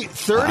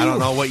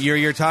know what year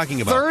you're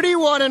talking about.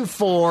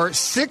 31-4,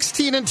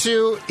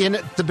 16-2 in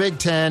the Big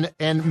Ten,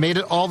 and made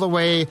it all the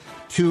way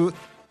to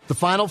the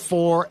Final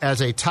Four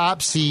as a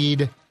top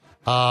seed.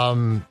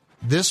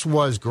 This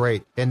was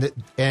great,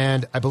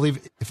 and I believe,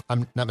 if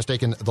I'm not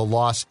mistaken, the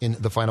loss in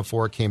the Final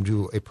Four came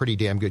to a pretty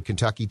damn good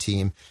Kentucky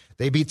team.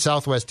 They beat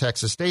Southwest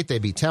Texas State, they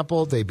beat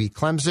Temple, they beat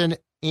Clemson,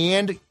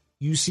 and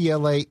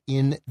UCLA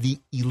in the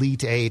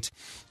Elite Eight.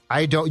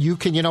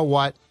 You know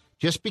what?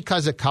 Just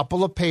because a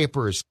couple of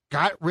papers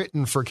got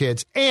written for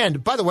kids,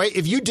 and by the way,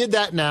 if you did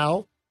that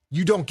now,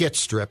 you don't get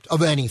stripped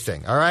of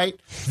anything, all right?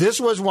 This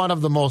was one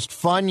of the most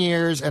fun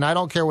years, and I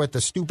don't care what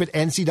the stupid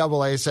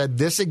NCAA said.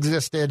 This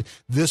existed.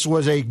 This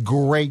was a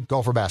great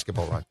Gopher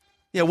basketball run.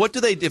 Yeah, what do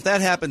they, if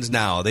that happens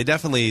now,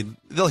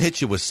 they'll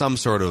hit you with some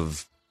sort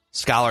of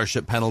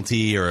scholarship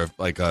penalty or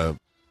like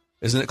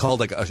isn't it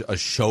called like a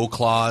show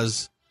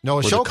clause? No,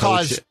 a show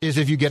clause is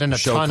if you get in a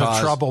ton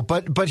of trouble.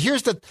 But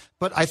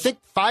I think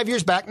 5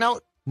 years back now,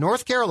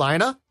 North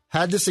Carolina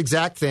had this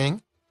exact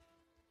thing.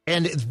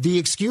 And the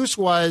excuse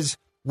was,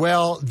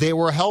 well, they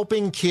were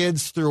helping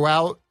kids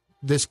throughout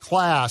this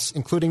class,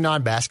 including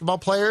non-basketball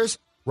players,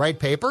 write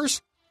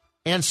papers.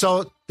 And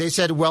so they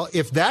said, well,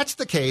 if that's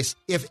the case,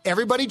 if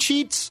everybody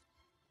cheats,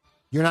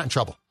 you're not in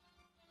trouble.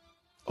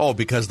 Oh,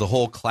 because the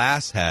whole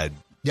class had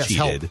cheated.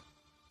 Help.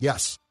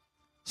 Yes.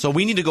 So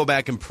we need to go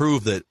back and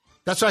prove that.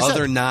 That's what I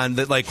said.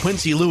 That like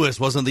Quincy Lewis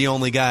wasn't the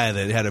only guy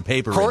that had a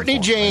paper. Courtney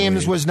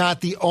James was not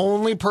the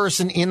only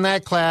person in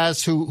that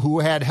class who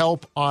had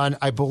help on,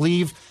 I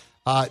believe,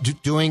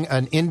 doing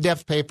an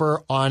in-depth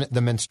paper on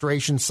the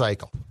menstruation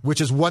cycle,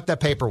 which is what that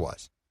paper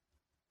was.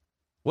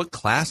 What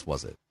class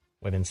was it?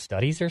 Women's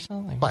studies or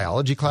something?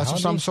 Biology class of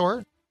some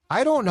sort.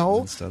 I don't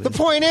know. The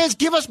point is,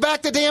 give us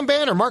back the damn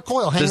banner. Mark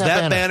Coyle, hang that banner.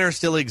 Does that banner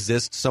still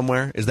exist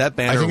somewhere? Is that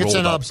banner I think it's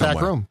in a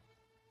back room.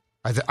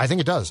 I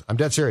think it does. I'm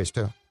dead serious,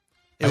 too.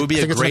 It would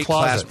be a great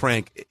class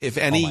prank. If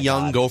any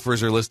young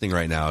Gophers are listening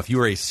right now, if you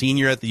are a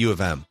senior at the U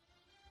of M,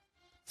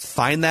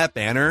 find that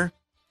banner,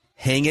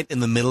 hang it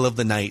in the middle of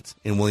the night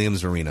in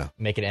Williams Arena.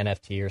 Make it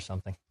NFT or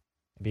something.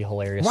 It'd be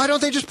hilarious. Why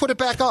don't they just put it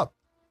back up?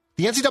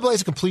 The NCAA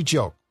is a complete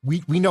joke.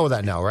 We know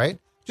that now, right?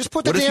 Just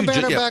put the damn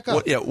banner back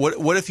up.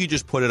 What if you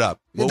just put it up?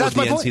 What would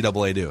the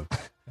NCAA do?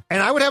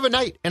 And I would have a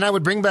night, and I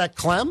would bring back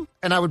Clem,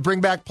 and I would bring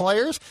back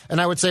players,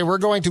 and I would say, we're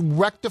going to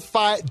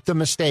rectify the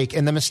mistake.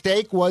 And the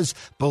mistake was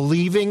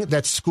believing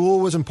that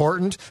school was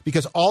important,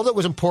 because all that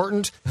was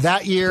important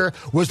that year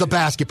was the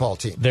basketball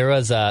team. There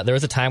was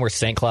a time where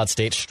St. Cloud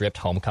State stripped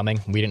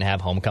homecoming. We didn't have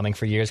homecoming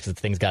for years because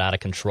things got out of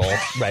control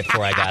right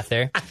before I got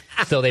there.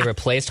 So they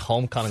replaced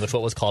homecoming with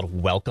what was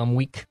called Welcome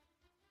Week.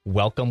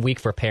 welcome week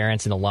for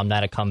parents and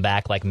alumni to come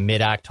back like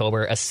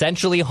mid-October.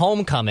 Essentially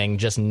homecoming,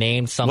 just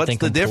named something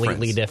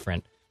completely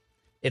different.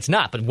 It's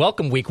not, but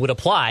welcome week would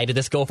apply to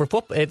this Gopher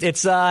football.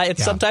 It's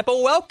some type of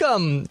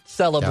welcome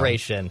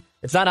celebration. Yeah.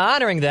 It's not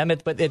honoring them,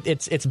 but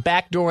it's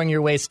backdooring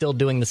your way, still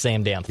doing the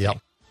same damn thing. Yep.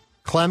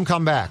 Clem,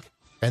 come back,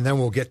 and then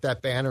we'll get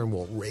that banner and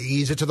we'll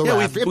raise it to the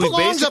raft. It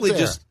belongs up there.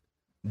 Just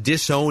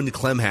disowned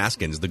Clem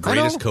Haskins, the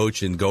greatest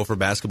coach in Gopher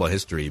basketball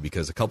history,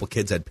 because a couple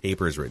kids had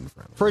papers written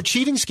for him. For a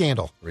cheating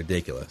scandal.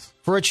 Ridiculous.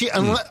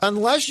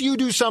 Unless you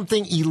do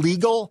something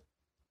illegal,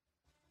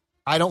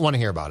 I don't want to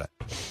hear about it.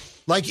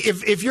 Like,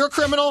 if you're a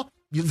criminal,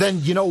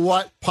 then you know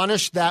what?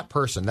 Punish that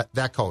person,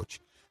 that coach.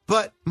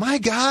 But, my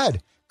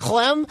God,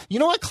 Clem, you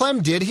know what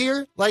Clem did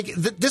here? Like,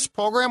 this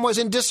program was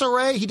in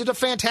disarray. He did a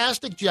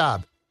fantastic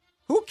job.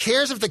 Who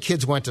cares if the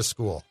kids went to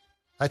school?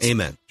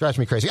 Amen. Drives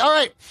me crazy. All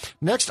right.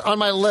 Next on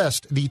my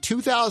list, the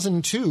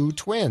 2002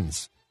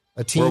 Twins.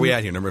 A team. Where are we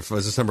at here? Was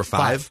this number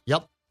 5?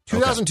 Yep.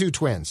 2002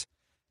 Twins.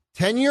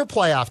 10-year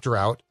playoff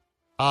drought.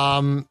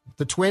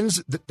 The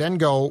Twins then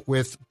go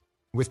with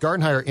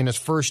Gardenhire in his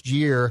first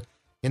year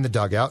in the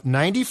dugout.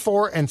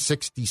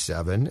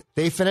 94-67.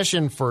 They finish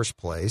in first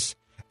place.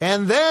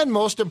 And then,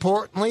 most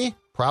importantly,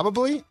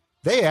 probably,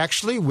 they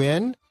actually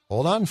win.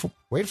 Hold on.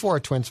 Wait for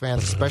it, Twins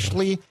fans,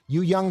 especially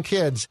you young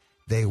kids.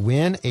 They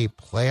win a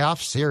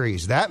playoff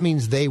series. That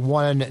means they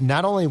won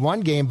not only one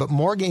game, but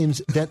more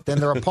games than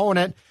their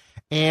opponent.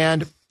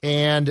 And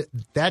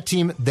that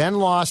team then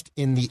lost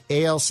in the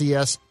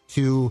ALCS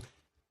to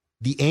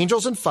the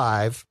Angels in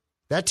 5.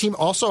 That team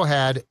also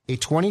had a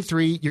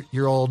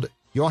 23-year-old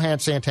Johan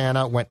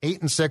Santana, went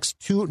 8-6,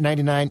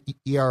 2.99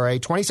 ERA,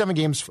 27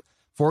 games,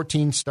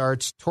 14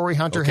 starts. Torrey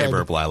Hunter had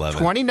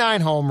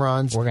 29 home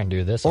runs. We're going to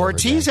do this.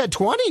 Ortiz had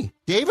 20.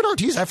 David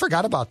Ortiz, I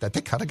forgot about that.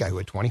 They cut a guy who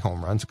had 20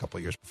 home runs a couple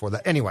of years before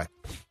that. Anyway,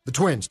 the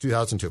Twins,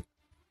 2002.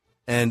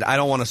 And I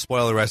don't want to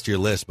spoil the rest of your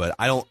list, but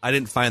I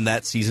didn't find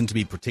that season to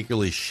be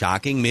particularly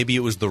shocking. Maybe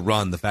it was the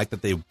run, the fact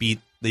that they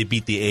beat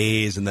the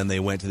A's and then they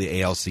went to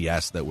the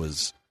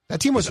ALCS. That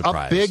team was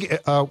up big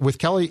with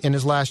Kelly in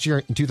his last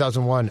year in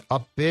 2001.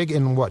 Up big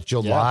in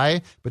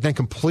July, but then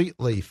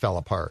completely fell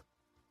apart.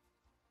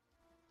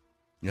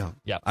 Yeah.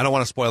 I don't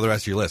want to spoil the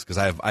rest of your list because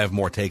I have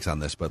more takes on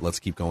this, but let's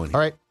keep going here.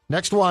 All right.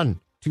 Next one,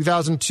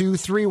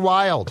 2002-03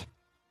 Wild.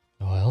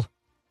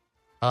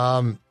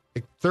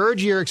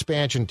 Third-year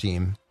expansion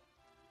team.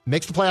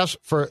 Makes the playoffs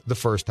for the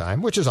first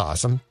time, which is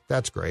awesome.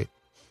 That's great.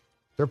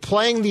 They're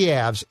playing the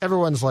Avs.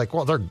 Everyone's like,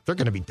 well, they're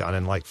going to be done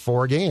in like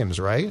 4 games,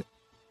 right?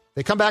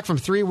 They come back from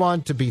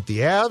 3-1 to beat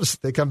the Avs.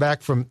 They come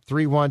back from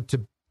 3-1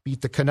 to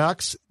beat the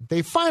Canucks.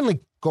 They finally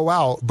go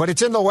out, but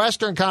it's in the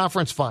Western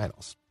Conference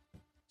Finals.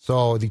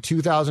 So the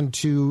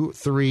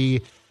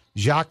 2002-03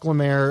 Jacques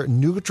Lemaire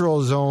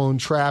neutral zone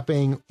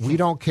trapping. We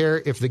don't care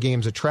if the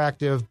game's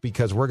attractive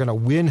because we're going to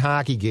win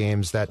hockey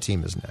games. That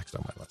team is next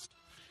on my list.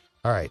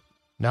 All right.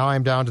 Now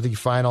I'm down to the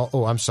final.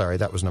 Oh, I'm sorry.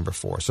 That was number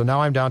 4. So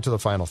now I'm down to the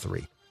final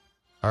 3.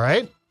 All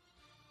right.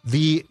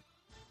 The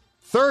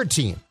third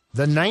team,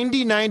 the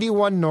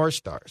 90-91 North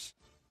Stars.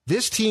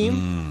 This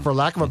team, for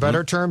lack of a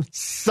better term,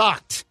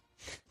 sucked.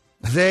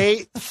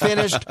 They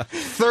finished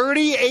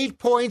 38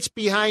 points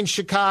behind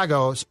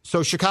Chicago.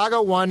 So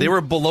Chicago won. They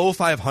were below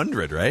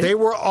 500, right? They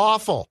were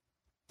awful.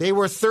 They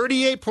were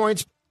 38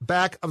 points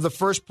back of the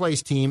first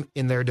place team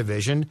in their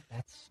division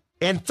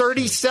and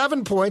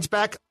 37 points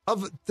back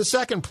of the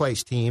second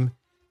place team.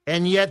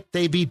 And yet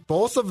they beat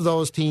both of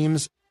those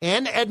teams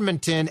and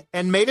Edmonton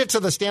and made it to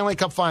the Stanley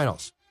Cup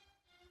Finals.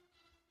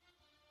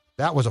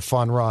 That was a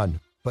fun run,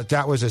 but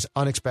that was as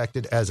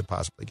unexpected as it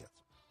possibly gets.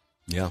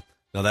 Yeah.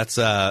 No, that's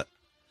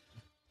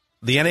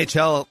the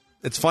NHL.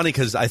 It's funny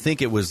because I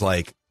think it was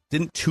like,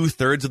 didn't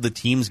 2/3 of the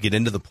teams get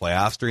into the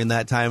playoffs during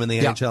that time in the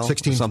NHL?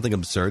 16, something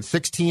absurd.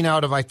 16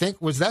 out of, I think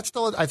that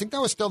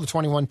was still the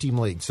 21 team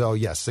league. So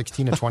yes,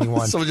 16 and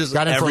 21. So just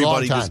got in everybody for a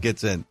long time. just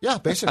gets in. Yeah,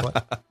 basically.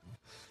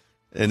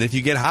 And if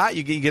you get hot,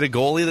 you get a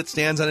goalie that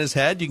stands on his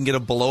head. You can get a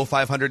below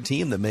 500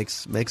 team that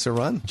makes a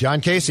run.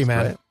 John Casey,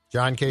 man. Right.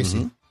 John Casey.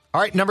 Mm-hmm.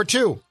 All right, number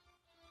 2,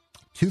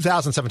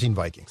 2017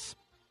 Vikings.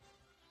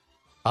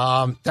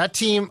 That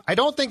team, I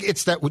don't think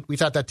it's that we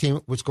thought that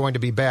team was going to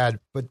be bad,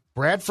 but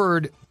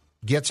Bradford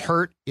gets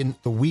hurt in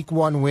the week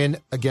 1 win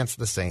against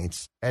the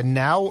Saints. And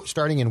now,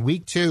 starting in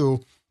week 2,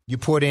 you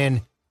put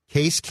in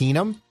Case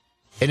Keenum.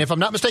 And if I'm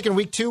not mistaken,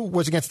 week 2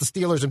 was against the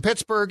Steelers in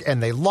Pittsburgh,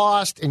 and they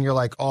lost. And you're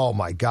like, oh,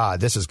 my God,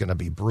 this is going to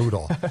be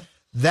brutal.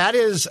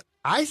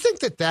 I think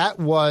that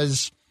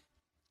was,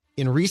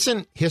 in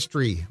recent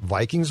history,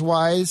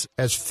 Vikings-wise,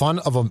 as fun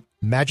of a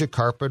magic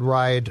carpet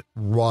ride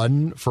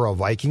run for a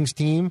Vikings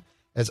team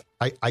as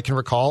I can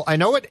recall. I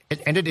know it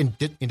ended in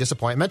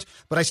disappointment,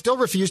 but I still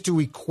refuse to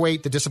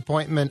equate the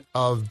disappointment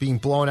of being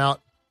blown out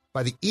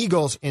by the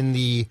Eagles in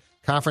the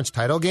conference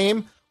title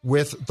game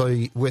with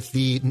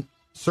the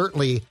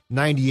certainly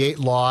 98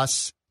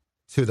 loss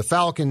to the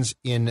Falcons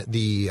in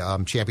the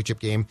championship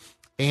game,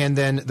 and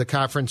then the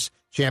conference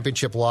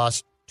championship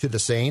loss to the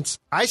Saints.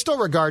 I still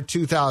regard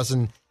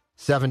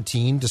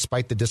 2017,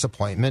 despite the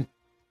disappointment,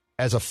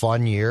 as a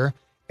fun year.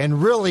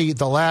 and really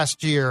the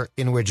last year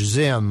in which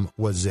Zim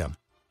was Zim.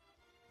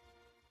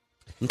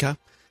 Okay.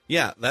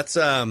 Yeah, that's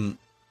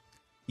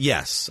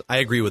yes, I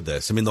agree with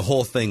this. I mean, the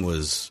whole thing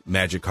was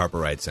Magic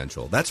Carpet Ride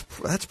Central. That's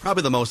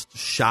probably the most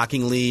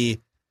shockingly.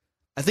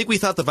 I think we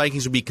thought the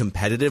Vikings would be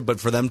competitive, but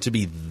for them to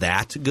be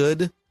that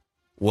good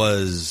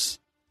was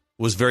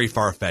very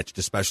far-fetched,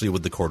 especially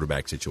with the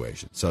quarterback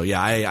situation. So,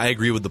 yeah, I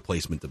agree with the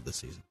placement of the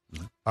season.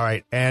 All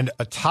right, and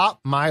atop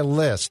my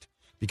list,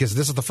 because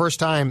this is the first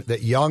time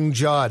that young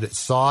Judd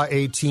saw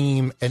a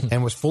team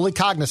and was fully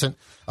cognizant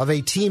of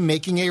a team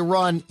making a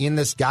run in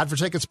this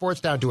godforsaken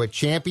sports down to a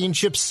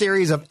championship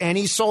series of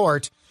any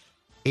sort,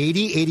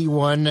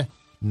 80-81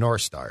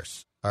 North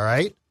Stars. All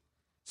right?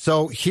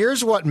 So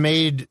here's what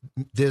made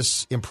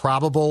this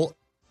improbable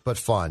but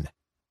fun.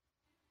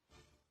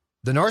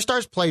 The North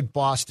Stars played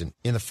Boston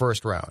in the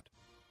first round.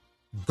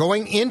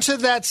 Going into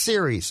that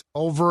series,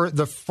 over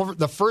the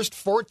first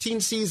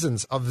 14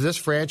 seasons of this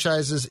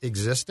franchise's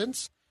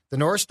existence, the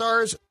North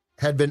Stars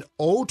had been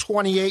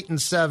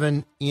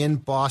 0-28-7 in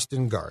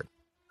Boston Garden.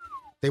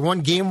 They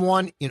won game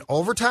 1 in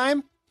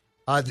overtime.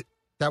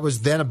 That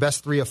was then a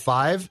best 3 of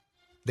 5.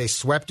 They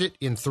swept it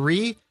in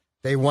 3.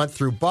 They went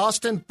through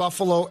Boston,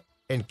 Buffalo,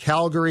 and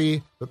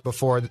Calgary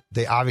before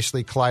they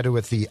obviously collided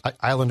with the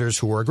Islanders,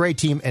 who were a great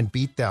team, and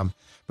beat them.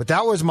 But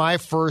that was my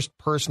first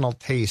personal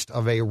taste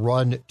of a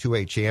run to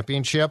a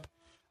championship.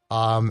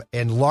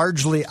 And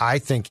largely, I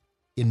think,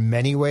 in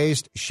many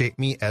ways, shaped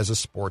me as a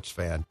sports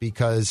fan,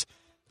 because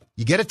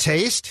you get a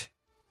taste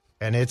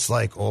and it's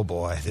like, oh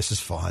boy, this is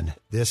fun.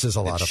 This is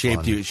a lot of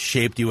fun. It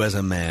shaped you as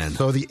a man.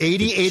 So the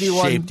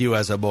 80-81 shaped you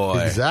as a boy.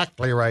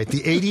 Exactly right.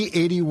 The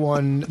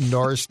 80-81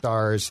 North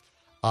Stars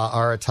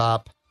are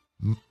atop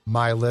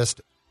my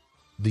list.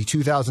 The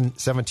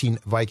 2017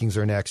 Vikings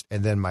are next,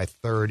 and then my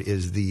third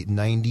is the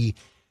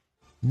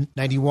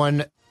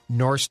 91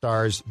 North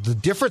Stars. The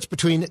difference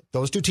between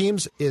those two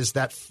teams is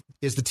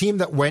the team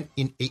that went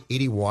in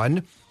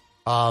 81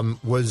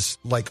 was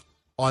like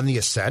on the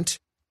ascent.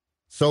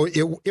 So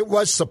it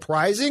was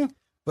surprising,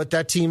 but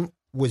that team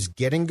was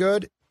getting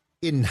good.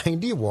 In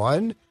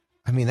 91,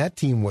 I mean, that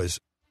team was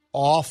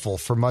awful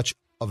for much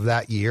of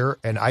that year,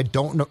 and I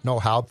don't know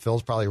how.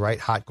 Phil's probably right,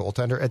 hot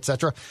goaltender,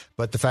 etc.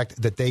 But the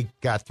fact that they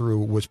got through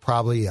was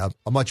probably a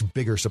much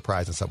bigger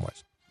surprise in some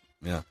ways.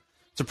 Yeah.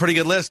 It's a pretty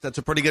good list. That's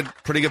a pretty good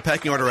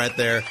pecking order right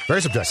there.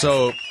 Very subjective.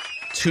 So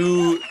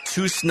two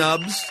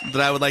snubs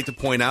that I would like to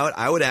point out.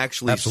 I would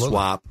actually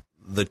swap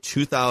the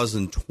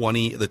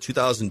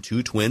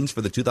 2002 Twins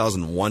for the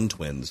 2001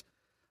 Twins.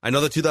 I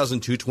know the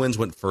 2002 Twins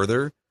went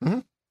further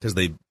because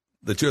the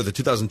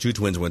 2002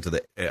 Twins went to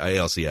the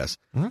ALCS.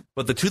 Mm-hmm.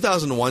 But the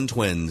 2001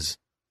 Twins,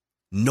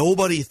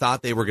 nobody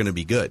thought they were going to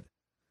be good.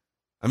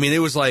 I mean, it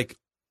was like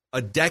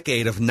a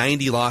decade of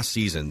 90 lost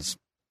seasons.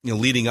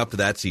 Leading up to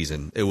that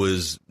season, it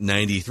was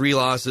 93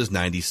 losses,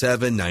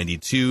 97,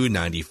 92,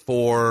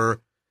 94.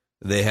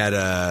 They had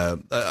a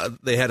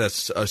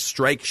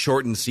strike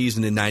shortened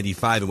season in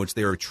 95 in which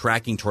they were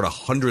tracking toward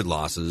 100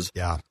 losses.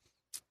 Yeah,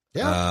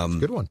 that's a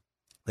good one.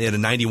 They had a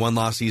 91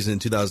 loss season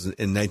in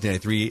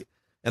 1993,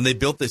 and they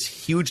built this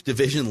huge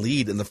division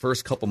lead in the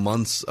first couple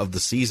months of the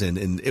season.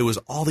 And it was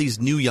all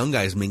these new young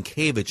guys,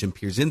 Minkiewicz and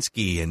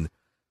Pierzynski and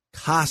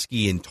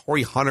Koski and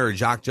Torrey Hunter,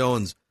 Jock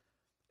Jones.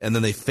 And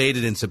then they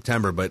faded in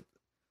September. But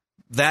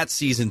that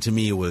season to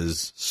me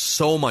was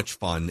so much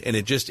fun. And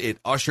it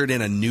ushered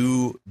in a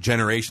new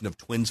generation of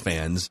Twins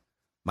fans,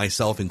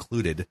 myself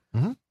included,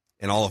 and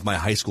all of my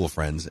high school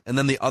friends. And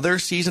then the other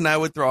season I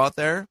would throw out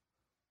there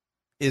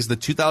is the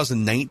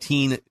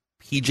 2019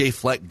 PJ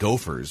Fleck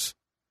Gophers.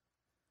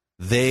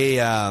 They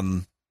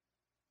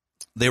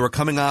were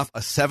coming off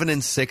a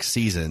 7-6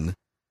 season.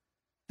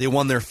 They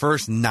won their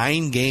first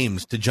 9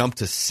 games to jump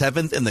to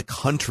 7th in the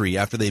country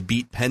after they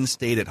beat Penn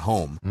State at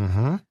home.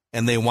 Mm-hmm.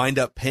 And they wind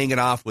up paying it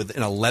off with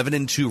an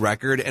 11-2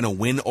 record and a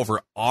win over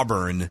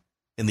Auburn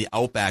in the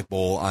Outback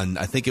Bowl on,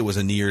 I think it was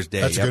a New Year's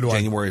Day,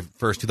 January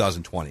 1st,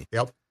 2020.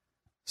 Yep.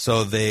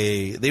 So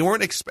they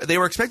were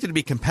expected to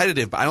be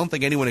competitive, but I don't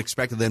think anyone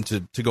expected them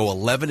to go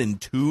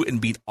 11-2 and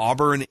beat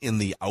Auburn in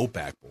the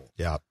Outback Bowl.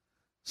 Yeah.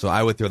 So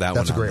I would throw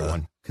that's a great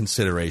one.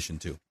 Consideration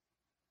too.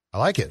 I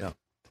like it. Yeah.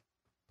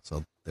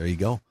 So there you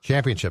go.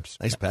 Championships.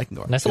 Nice packing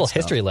order. Nice little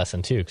history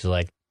lesson too,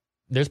 because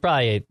there's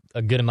probably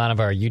a good amount of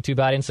our YouTube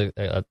audience,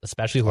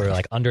 especially who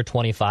are under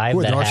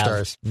 25, that have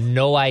Stars.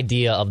 No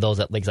idea of those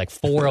leagues. Like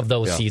 4 of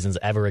those seasons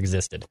ever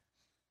existed.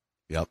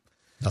 Yep.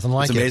 Nothing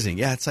like it. It's amazing.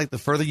 Yeah, it's like the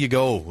further you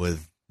go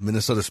with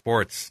Minnesota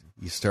sports,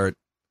 you start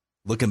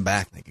looking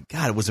back thinking,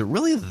 God, was it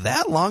really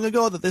that long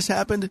ago that this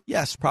happened?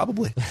 Yes,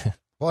 probably.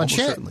 Well,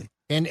 certainly.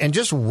 And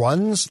just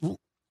runs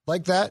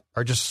like that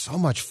are just so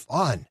much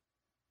fun.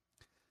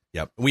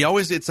 Yep.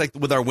 It's like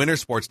with our winter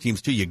sports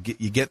teams too. You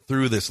get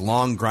through this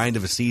long grind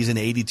of a season,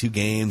 82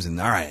 games,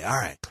 and all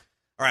right,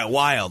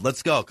 Wild,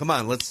 let's go. Come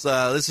on, let's.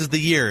 This is the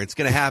year. It's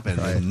going to happen.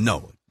 Right. And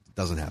no, it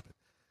doesn't happen.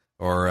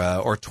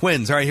 Or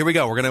Twins. All right, here we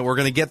go. We're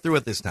gonna get through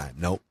it this time.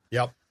 Nope.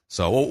 Yep.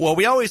 So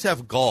we always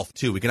have golf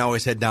too. We can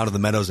always head down to the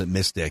Meadows at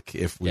Mystic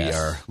if we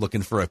are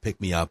looking for a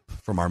pick me up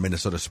from our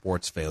Minnesota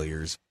sports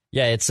failures.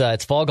 Yeah,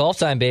 it's fall golf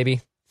time,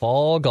 baby.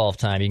 Fall golf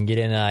time. You can get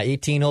in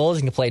 18 holes.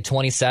 You can play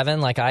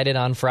 27 like I did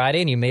on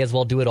Friday, and you may as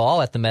well do it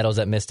all at the Meadows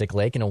at Mystic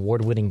Lake, an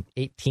award-winning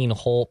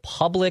 18-hole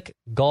public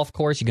golf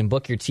course. You can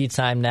book your tee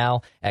time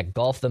now at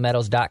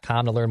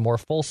golfthemeadows.com to learn more.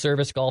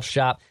 Full-service golf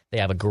shop. They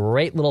have a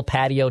great little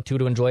patio, too,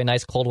 to enjoy a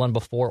nice cold one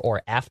before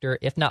or after,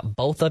 if not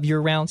both of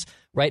your rounds.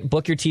 Right?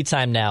 Book your tee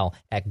time now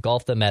at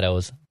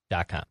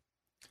golfthemeadows.com.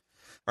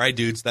 All right,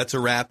 dudes, that's a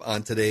wrap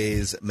on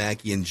today's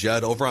Mackey and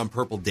Judd. Over on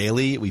Purple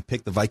Daily, we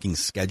picked the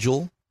Vikings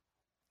schedule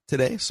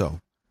today, so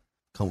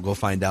go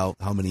find out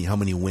how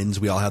many wins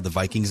we all have the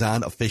Vikings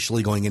on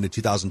officially going into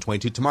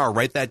 2022. Tomorrow,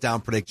 write that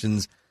down,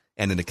 predictions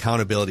and an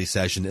accountability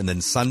session, and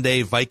then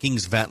Sunday,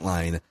 Vikings Vent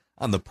Line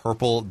on the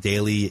Purple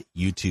Daily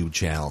YouTube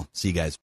channel. See you guys.